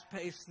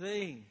fast-paced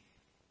thing.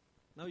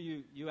 No,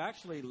 you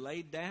actually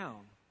laid down.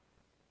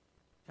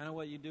 Kind of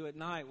what you do at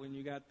night when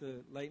you got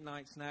the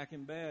late-night snack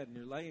in bed and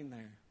you're laying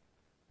there.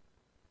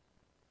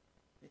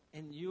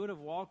 And you would have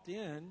walked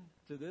in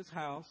to this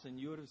house and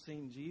you would have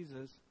seen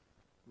Jesus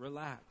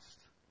relaxed,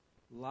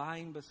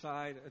 lying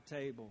beside a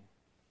table.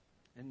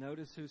 And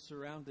notice who's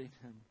surrounding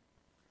him.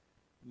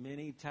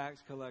 Many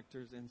tax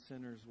collectors and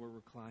sinners were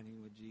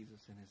reclining with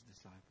Jesus and his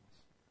disciples.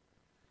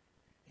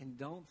 And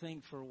don't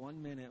think for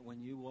 1 minute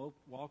when you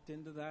walked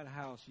into that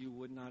house you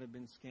would not have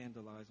been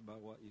scandalized by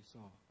what you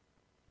saw.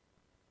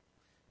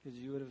 Because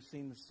you would have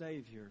seen the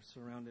Savior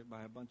surrounded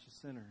by a bunch of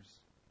sinners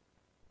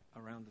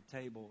around the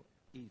table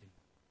eating.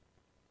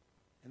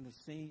 And the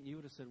scene, you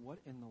would have said, what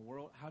in the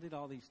world? How did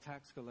all these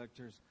tax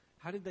collectors,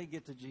 how did they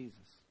get to Jesus?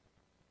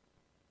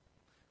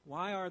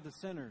 Why are the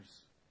sinners,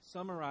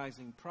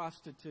 summarizing,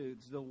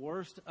 prostitutes, the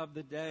worst of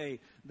the day,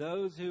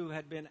 those who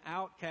had been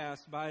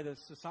outcast by the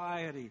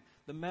society,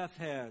 the meth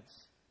heads,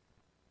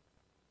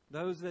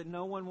 those that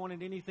no one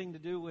wanted anything to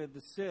do with, the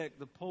sick,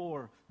 the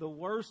poor, the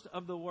worst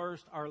of the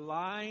worst, are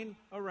lying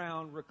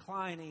around,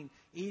 reclining,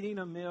 eating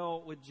a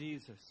meal with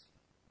Jesus?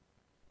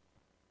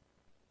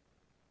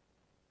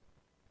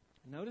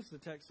 Notice the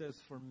text says,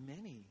 for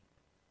many.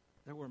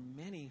 There were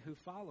many who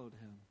followed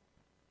him.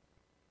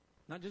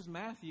 Not just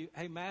Matthew.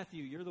 Hey,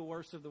 Matthew, you're the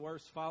worst of the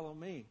worst. Follow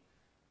me.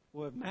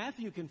 Well, if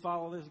Matthew can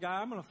follow this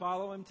guy, I'm going to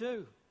follow him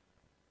too.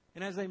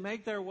 And as they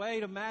make their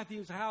way to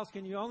Matthew's house,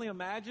 can you only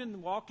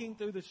imagine walking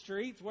through the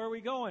streets? Where are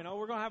we going? Oh,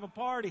 we're going to have a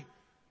party.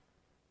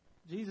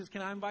 Jesus,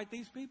 can I invite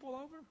these people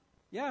over?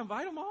 Yeah,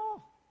 invite them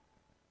all.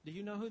 Do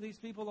you know who these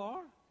people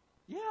are?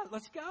 Yeah,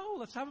 let's go.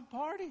 Let's have a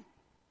party.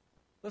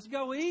 Let's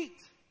go eat.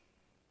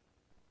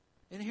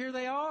 And here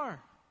they are.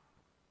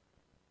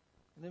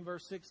 And then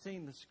verse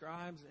 16, the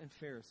scribes and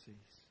Pharisees.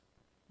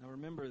 Now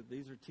remember,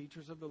 these are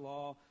teachers of the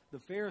law. The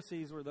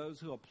Pharisees were those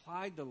who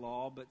applied the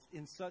law, but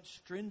in such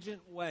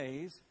stringent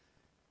ways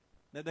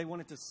that they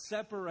wanted to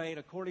separate,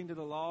 according to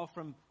the law,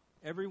 from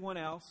everyone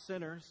else,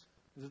 sinners.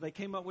 So they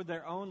came up with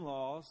their own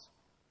laws.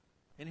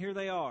 And here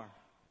they are.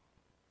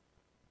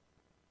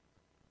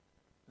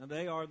 Now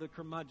they are the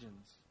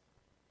curmudgeons.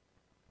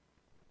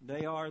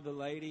 They are the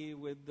lady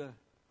with the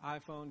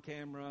iPhone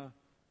camera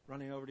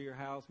running over to your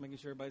house, making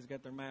sure everybody's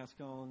got their mask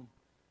on.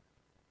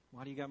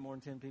 Why do you got more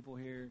than 10 people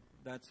here?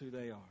 That's who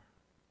they are.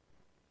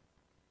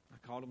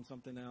 I called them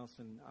something else,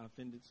 and I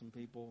offended some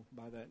people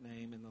by that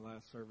name in the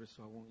last service,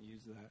 so I won't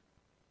use that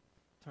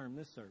term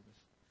this service.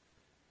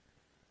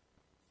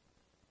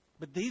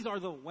 But these are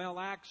the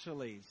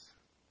well-actuallys.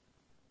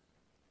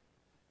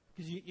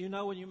 Because you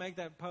know when you make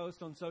that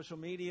post on social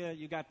media,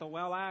 you got the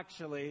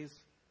well-actuallys,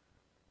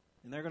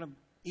 and they're going to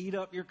eat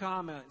up your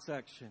comment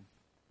section.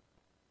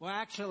 Well,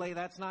 actually,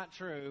 that's not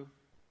true.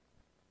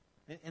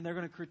 And they're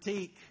going to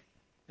critique,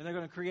 and they're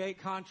going to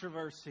create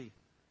controversy.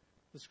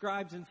 The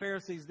scribes and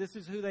Pharisees, this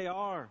is who they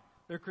are.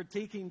 They're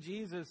critiquing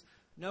Jesus.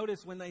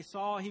 Notice when they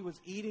saw he was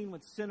eating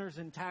with sinners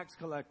and tax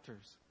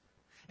collectors.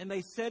 And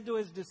they said to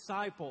his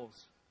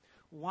disciples,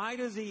 why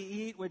does he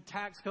eat with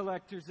tax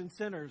collectors and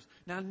sinners?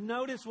 Now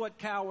notice what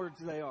cowards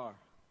they are.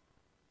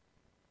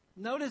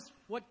 Notice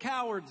what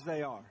cowards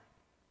they are.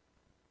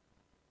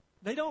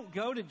 They don't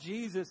go to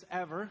Jesus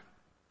ever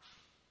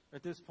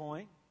at this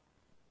point.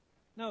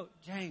 No,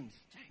 James,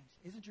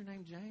 isn't your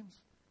name James?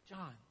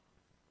 John.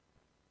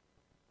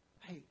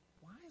 Hey,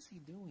 why is he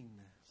doing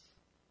this?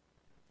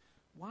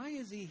 Why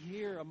is he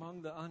here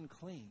among the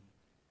unclean?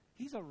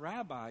 He's a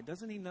rabbi.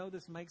 Doesn't he know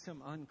this makes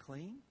him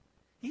unclean?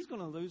 He's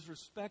going to lose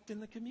respect in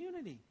the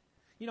community.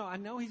 You know, I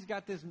know he's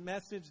got this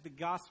message, the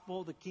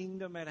gospel, the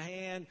kingdom at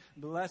hand.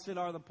 Blessed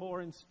are the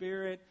poor in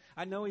spirit.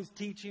 I know he's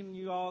teaching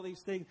you all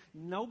these things.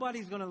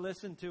 Nobody's going to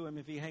listen to him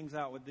if he hangs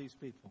out with these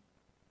people.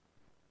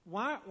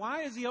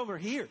 Why is he over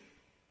here?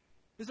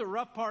 This is a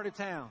rough part of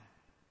town.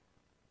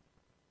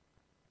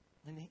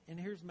 And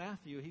here's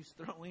Matthew. He's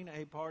throwing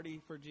a party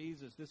for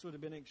Jesus. This would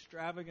have been an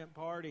extravagant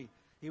party.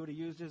 He would have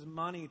used his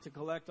money to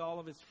collect all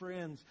of his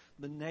friends.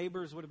 The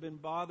neighbors would have been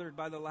bothered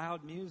by the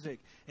loud music.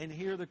 And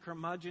here the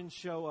curmudgeons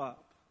show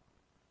up.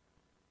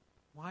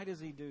 Why does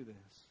he do this?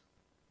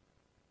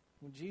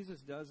 Well, Jesus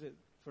does it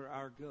for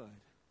our good.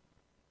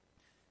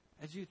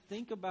 As you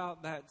think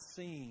about that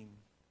scene,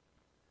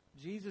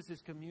 Jesus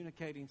is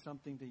communicating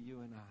something to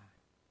you and I.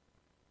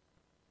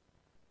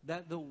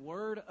 That the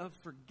word of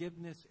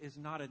forgiveness is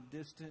not a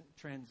distant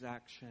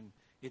transaction.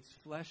 It's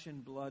flesh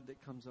and blood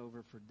that comes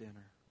over for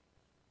dinner.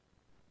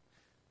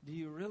 Do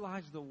you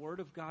realize the word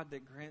of God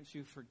that grants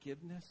you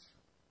forgiveness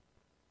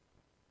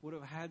would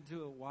have had to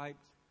have wiped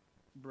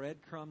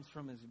breadcrumbs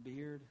from his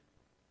beard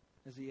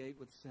as he ate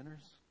with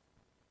sinners?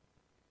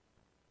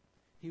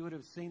 He would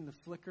have seen the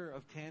flicker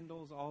of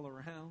candles all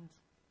around.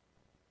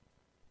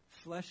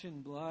 Flesh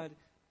and blood,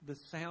 the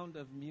sound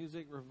of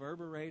music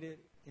reverberated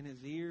in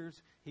his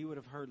ears. He would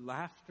have heard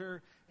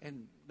laughter,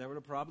 and there would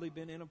have probably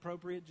been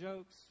inappropriate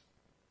jokes.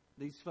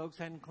 These folks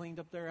hadn't cleaned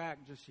up their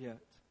act just yet.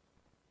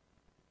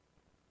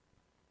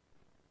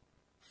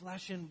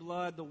 Flesh and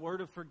blood, the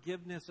word of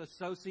forgiveness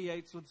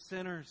associates with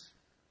sinners.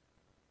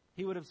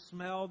 He would have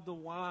smelled the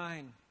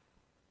wine,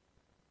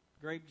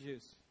 grape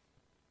juice,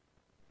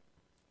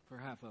 for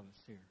half of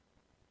us here.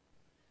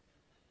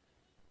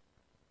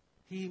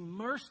 He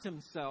immersed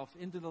himself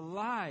into the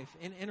life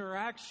and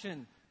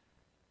interaction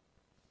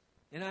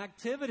and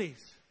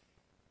activities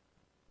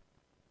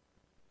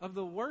of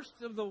the worst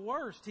of the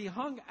worst. He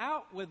hung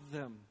out with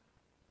them.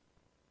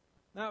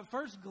 Now, at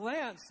first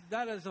glance,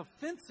 that is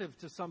offensive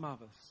to some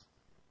of us.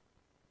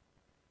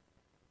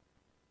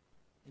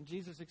 And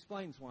Jesus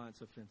explains why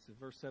it's offensive.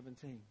 Verse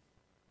 17.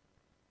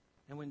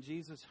 And when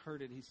Jesus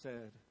heard it, he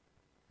said,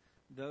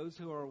 Those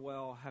who are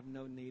well have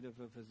no need of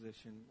a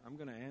physician. I'm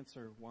going to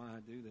answer why I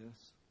do this.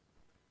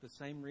 The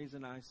same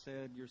reason I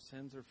said your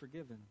sins are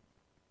forgiven.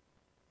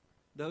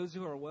 Those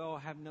who are well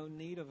have no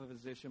need of a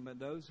physician, but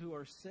those who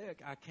are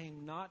sick, I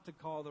came not to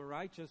call the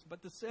righteous,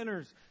 but the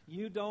sinners.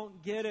 You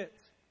don't get it.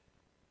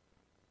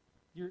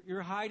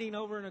 You're hiding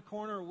over in a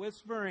corner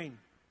whispering,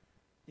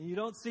 and you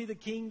don't see the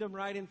kingdom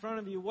right in front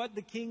of you. What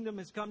the kingdom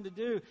has come to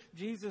do.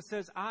 Jesus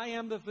says, I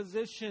am the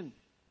physician.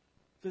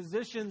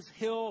 Physicians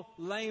heal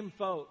lame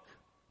folk.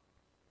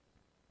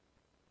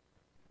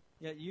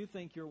 Yet you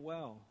think you're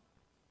well.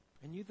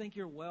 And you think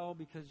you're well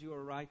because you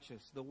are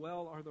righteous. The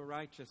well are the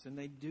righteous, and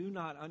they do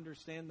not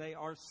understand they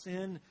are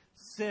sin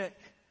sick.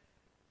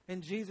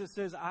 And Jesus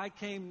says, I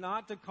came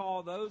not to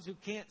call those who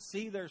can't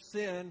see their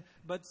sin,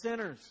 but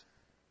sinners.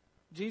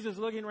 Jesus,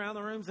 looking around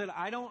the room, said,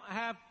 I don't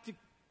have to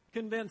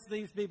convince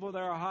these people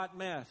they're a hot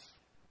mess.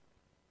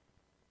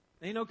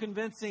 Ain't no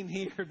convincing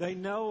here. They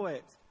know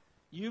it.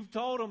 You've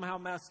told them how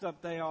messed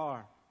up they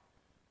are.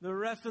 The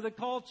rest of the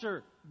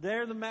culture,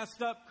 they're the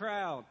messed up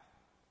crowd.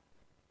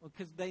 Well,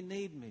 because they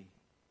need me.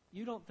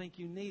 You don't think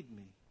you need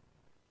me.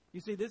 You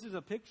see, this is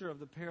a picture of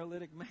the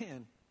paralytic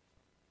man.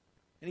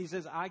 And he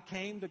says, I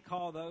came to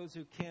call those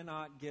who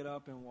cannot get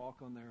up and walk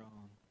on their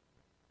own.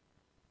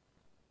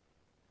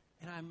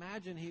 And I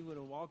imagine he would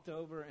have walked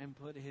over and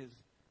put his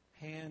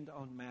hand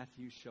on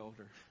Matthew's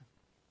shoulder.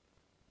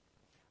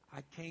 I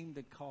came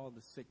to call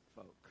the sick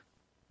folk.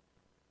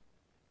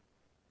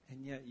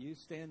 And yet you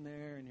stand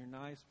there in your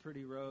nice,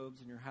 pretty robes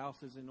and your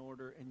house is in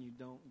order and you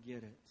don't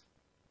get it.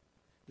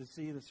 To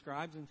see, the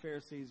scribes and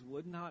Pharisees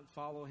would not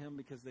follow him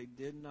because they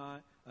did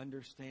not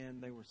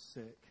understand they were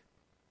sick.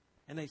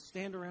 And they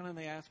stand around and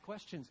they ask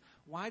questions.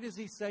 Why does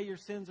he say your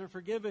sins are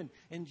forgiven?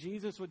 And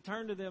Jesus would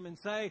turn to them and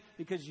say,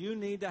 because you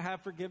need to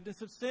have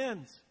forgiveness of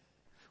sins.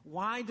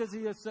 Why does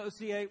he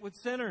associate with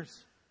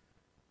sinners?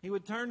 He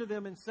would turn to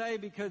them and say,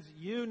 because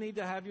you need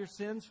to have your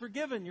sins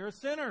forgiven. You're a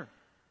sinner.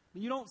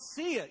 You don't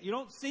see it. You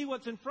don't see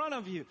what's in front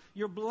of you.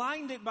 You're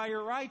blinded by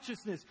your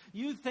righteousness.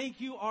 You think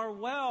you are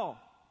well.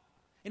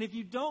 And if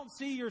you don't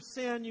see your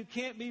sin, you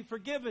can't be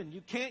forgiven.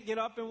 You can't get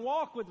up and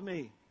walk with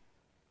me.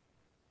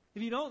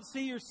 If you don't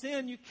see your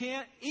sin, you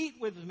can't eat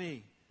with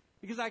me.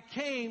 Because I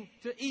came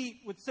to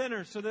eat with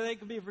sinners so that they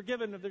can be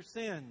forgiven of their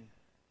sin.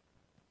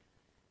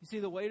 You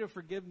see, the way to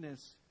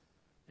forgiveness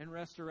and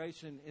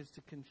restoration is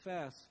to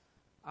confess,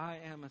 I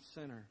am a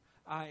sinner.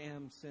 I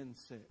am sin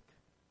sick.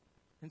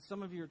 And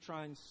some of you are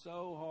trying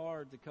so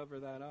hard to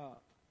cover that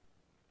up.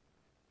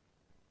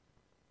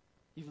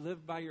 You've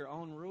lived by your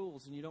own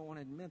rules and you don't want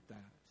to admit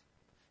that.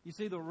 You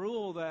see, the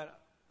rule that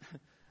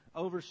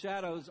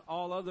overshadows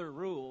all other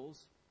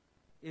rules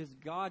is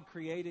God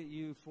created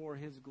you for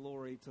His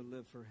glory to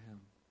live for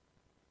Him.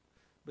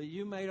 But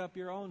you made up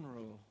your own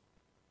rule.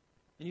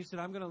 And you said,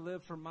 I'm going to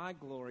live for my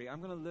glory.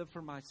 I'm going to live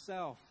for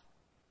myself.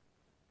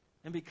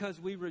 And because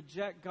we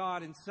reject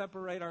God and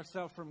separate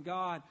ourselves from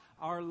God,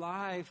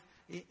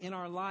 in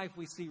our life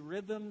we see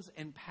rhythms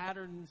and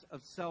patterns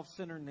of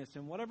self-centeredness.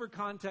 In whatever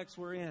context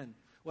we're in,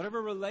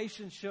 whatever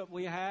relationship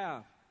we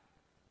have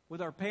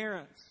with our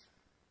parents,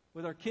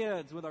 with our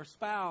kids, with our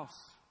spouse,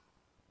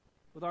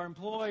 with our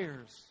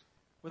employers,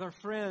 with our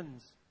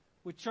friends,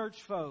 with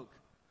church folk,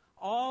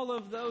 all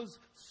of those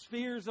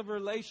spheres of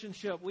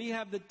relationship, we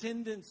have the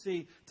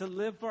tendency to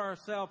live for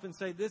ourselves and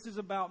say, this is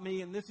about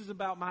me and this is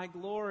about my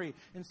glory.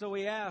 And so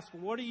we ask,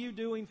 what are you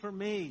doing for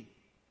me?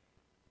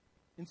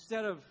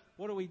 Instead of,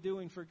 what are we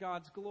doing for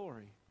God's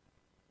glory?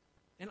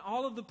 In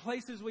all of the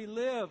places we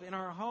live, in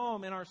our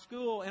home, in our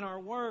school, in our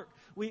work,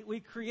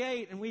 we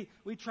create and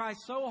we try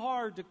so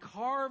hard to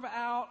carve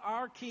out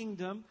our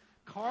kingdom,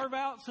 carve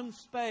out some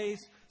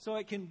space so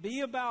it can be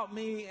about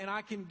me and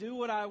I can do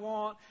what I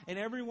want and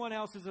everyone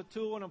else is a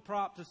tool and a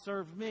prop to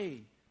serve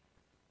me.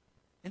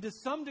 And to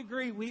some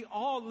degree, we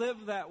all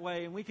live that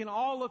way and we can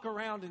all look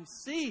around and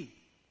see.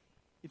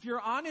 If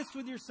you're honest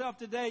with yourself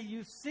today,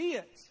 you see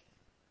it.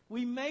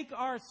 We make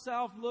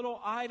ourselves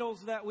little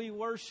idols that we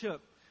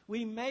worship.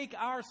 We make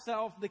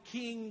ourselves the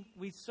king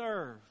we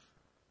serve.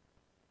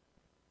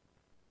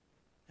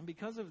 And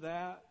because of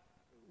that,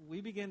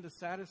 we begin to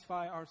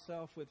satisfy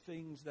ourselves with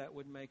things that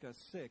would make us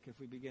sick if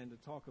we begin to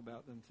talk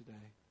about them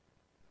today.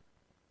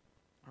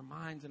 Our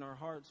minds and our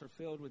hearts are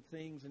filled with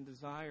things and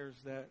desires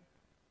that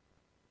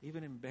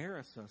even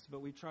embarrass us,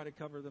 but we try to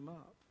cover them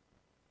up.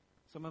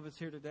 Some of us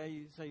here today,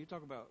 you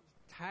talk about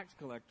tax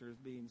collectors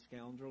being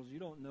scoundrels. You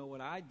don't know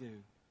what I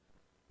do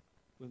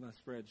with my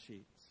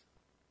spreadsheets.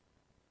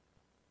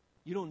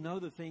 You don't know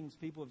the things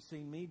people have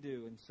seen me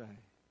do and say.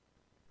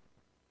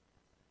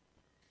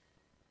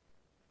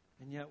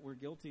 And yet we're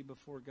guilty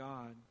before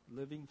God,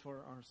 living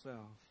for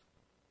ourselves.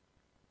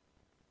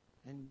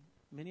 And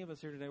many of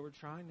us here today, we're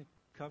trying to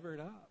cover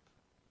it up.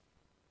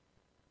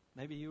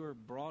 Maybe you were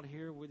brought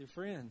here with your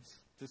friends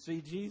to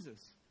see Jesus.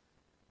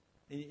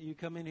 And you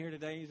come in here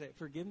today and you say,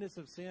 forgiveness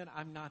of sin,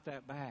 I'm not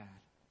that bad.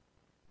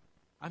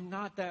 I'm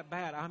not that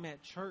bad. I'm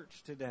at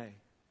church today.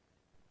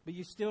 But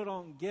you still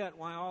don't get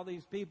why all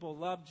these people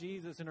love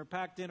Jesus and are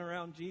packed in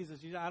around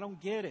Jesus. You say, I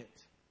don't get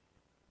it.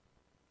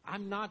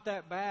 I'm not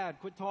that bad.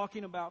 Quit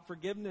talking about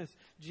forgiveness.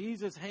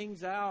 Jesus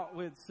hangs out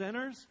with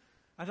sinners.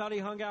 I thought he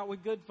hung out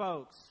with good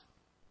folks.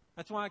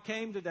 That's why I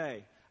came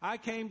today. I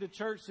came to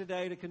church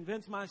today to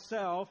convince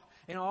myself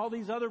and all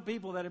these other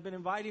people that have been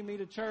inviting me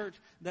to church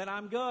that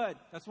I'm good.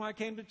 That's why I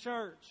came to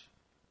church.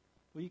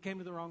 Well, you came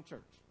to the wrong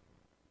church.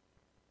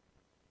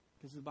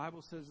 Because the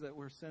Bible says that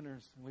we're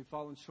sinners and we've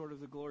fallen short of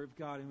the glory of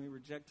God and we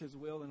reject His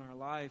will in our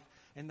life.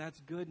 And that's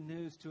good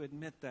news to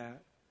admit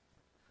that.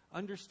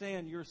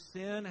 Understand, your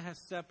sin has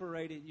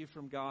separated you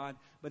from God,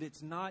 but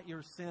it's not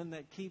your sin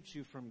that keeps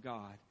you from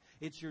God.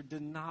 It's your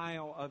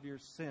denial of your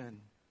sin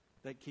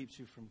that keeps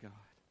you from God.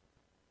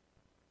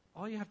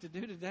 All you have to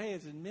do today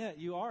is admit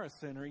you are a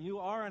sinner, you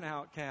are an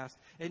outcast,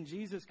 and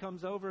Jesus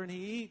comes over and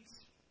He eats,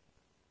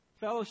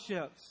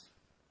 fellowships,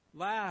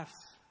 laughs.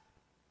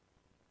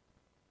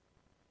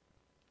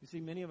 You see,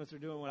 many of us are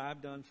doing what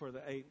I've done for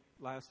the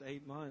last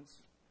 8 months.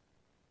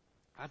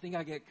 I think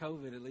I get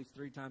COVID at least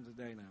 3 times a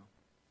day now.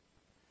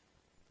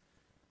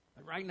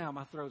 Like right now,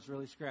 my throat's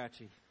really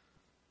scratchy.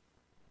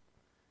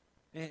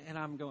 And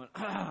I'm going,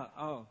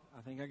 oh,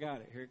 I think I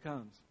got it. Here it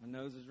comes. My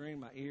nose is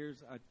ringing, my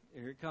ears,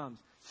 here it comes.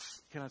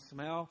 Can I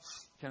smell?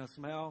 Can I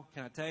smell?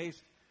 Can I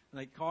taste? And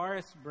they,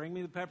 Karis, bring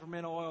me the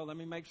peppermint oil. Let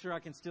me make sure I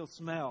can still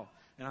smell.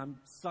 And I'm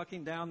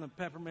sucking down the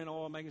peppermint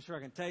oil, making sure I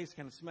can taste.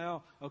 Can I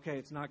smell? Okay,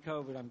 it's not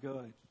COVID. I'm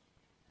good.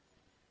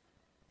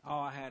 Oh,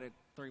 I had it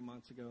 3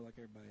 months ago like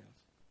everybody else.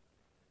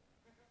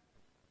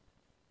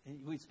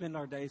 And we spend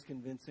our days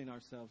convincing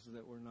ourselves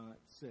that we're not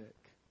sick.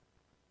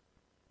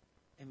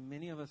 And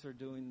many of us are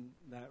doing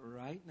that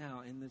right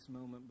now in this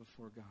moment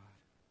before God.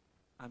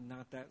 I'm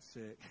not that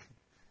sick.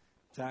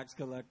 Tax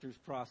collectors,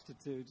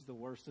 prostitutes, the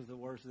worst of the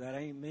worst. That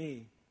ain't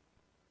me.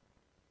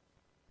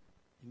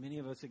 And many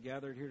of us are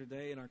gathered here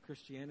today in our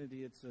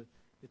Christianity. It's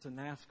a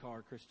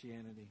NASCAR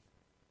Christianity.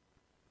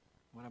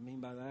 What I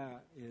mean by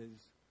that is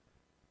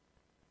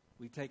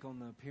we take on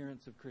the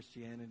appearance of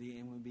Christianity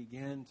and we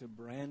begin to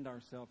brand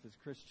ourselves as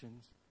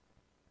Christians.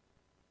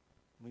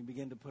 We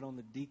begin to put on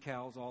the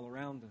decals all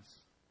around us.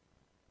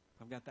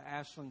 I've got the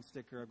Ashland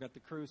sticker. I've got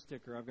the Crew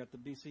sticker. I've got the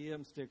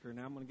BCM sticker.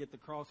 Now I'm going to get the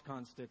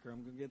CrossCon sticker.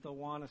 I'm going to get the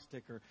Awana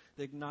sticker,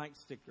 the Ignite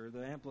sticker,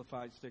 the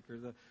Amplified sticker,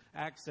 the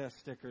Access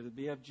sticker, the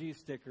BFG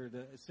sticker,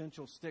 the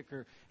Essential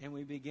sticker. And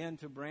we begin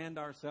to brand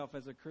ourselves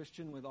as a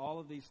Christian with all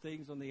of these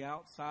things on the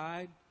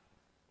outside.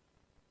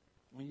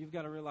 Well, you've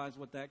got to realize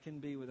what that can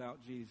be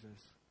without Jesus.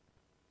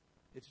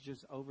 It's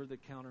just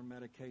over-the-counter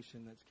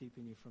medication that's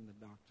keeping you from the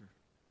doctor.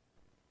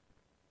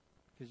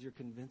 Because you're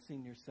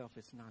convincing yourself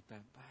it's not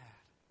that bad.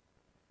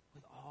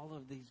 With all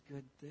of these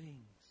good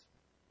things.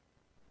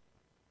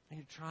 And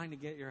you're trying to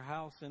get your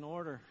house in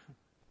order.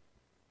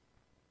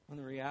 When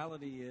the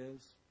reality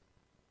is,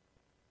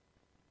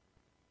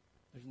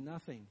 there's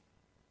nothing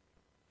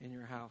in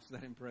your house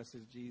that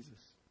impresses Jesus.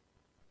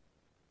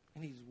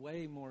 And He's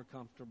way more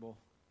comfortable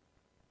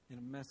in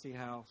a messy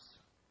house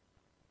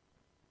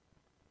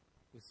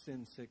with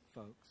sin-sick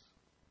folks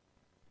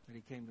that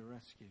He came to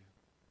rescue.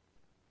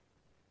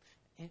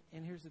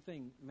 And here's the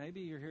thing. Maybe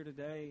you're here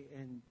today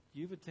and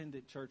you've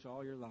attended church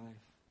all your life.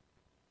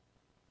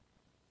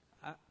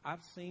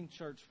 I've seen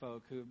church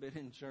folk who have been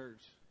in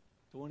church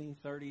 20,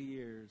 30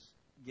 years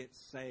get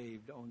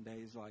saved on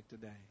days like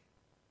today.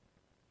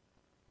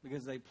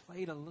 Because they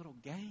played a little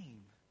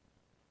game.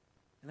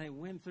 And they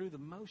went through the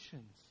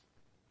motions.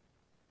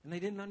 And they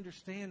didn't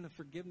understand the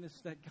forgiveness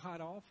that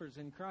God offers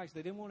in Christ.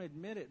 They didn't want to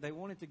admit it. They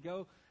wanted to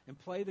go and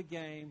play the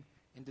game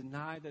and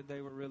deny that they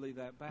were really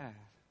that bad.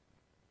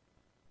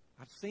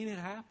 I've seen it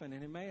happen,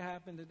 and it may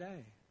happen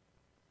today.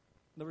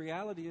 The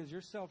reality is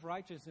your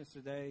self-righteousness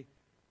today,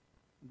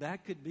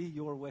 that could be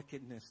your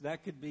wickedness.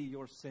 That could be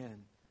your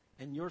sin.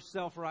 And you're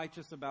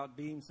self-righteous about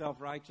being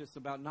self-righteous,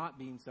 about not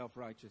being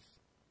self-righteous.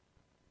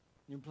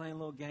 You're playing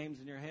little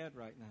games in your head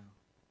right now.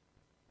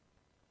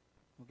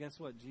 Well, guess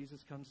what?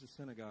 Jesus comes to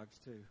synagogues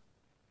too.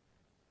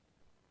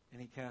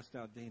 And He casts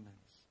out demons.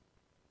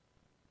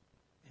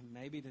 And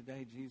maybe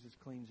today Jesus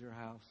cleans your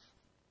house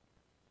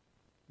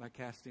by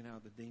casting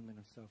out the demon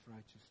of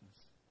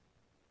self-righteousness.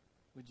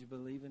 Would you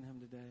believe in Him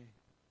today?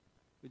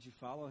 Would you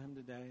follow Him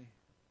today?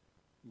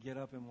 Get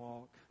up and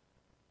walk.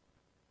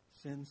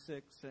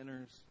 Sin-sick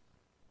sinners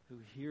who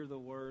hear the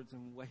words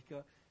and wake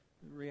up.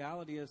 The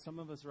reality is some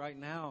of us right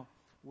now,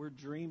 we're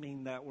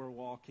dreaming that we're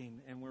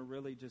walking and we're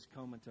really just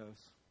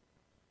comatose.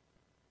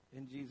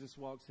 And Jesus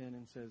walks in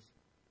and says,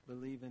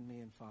 believe in me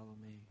and follow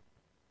me.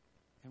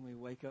 And we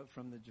wake up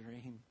from the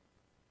dream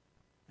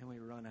and we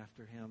run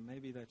after Him.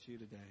 Maybe that's you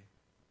today.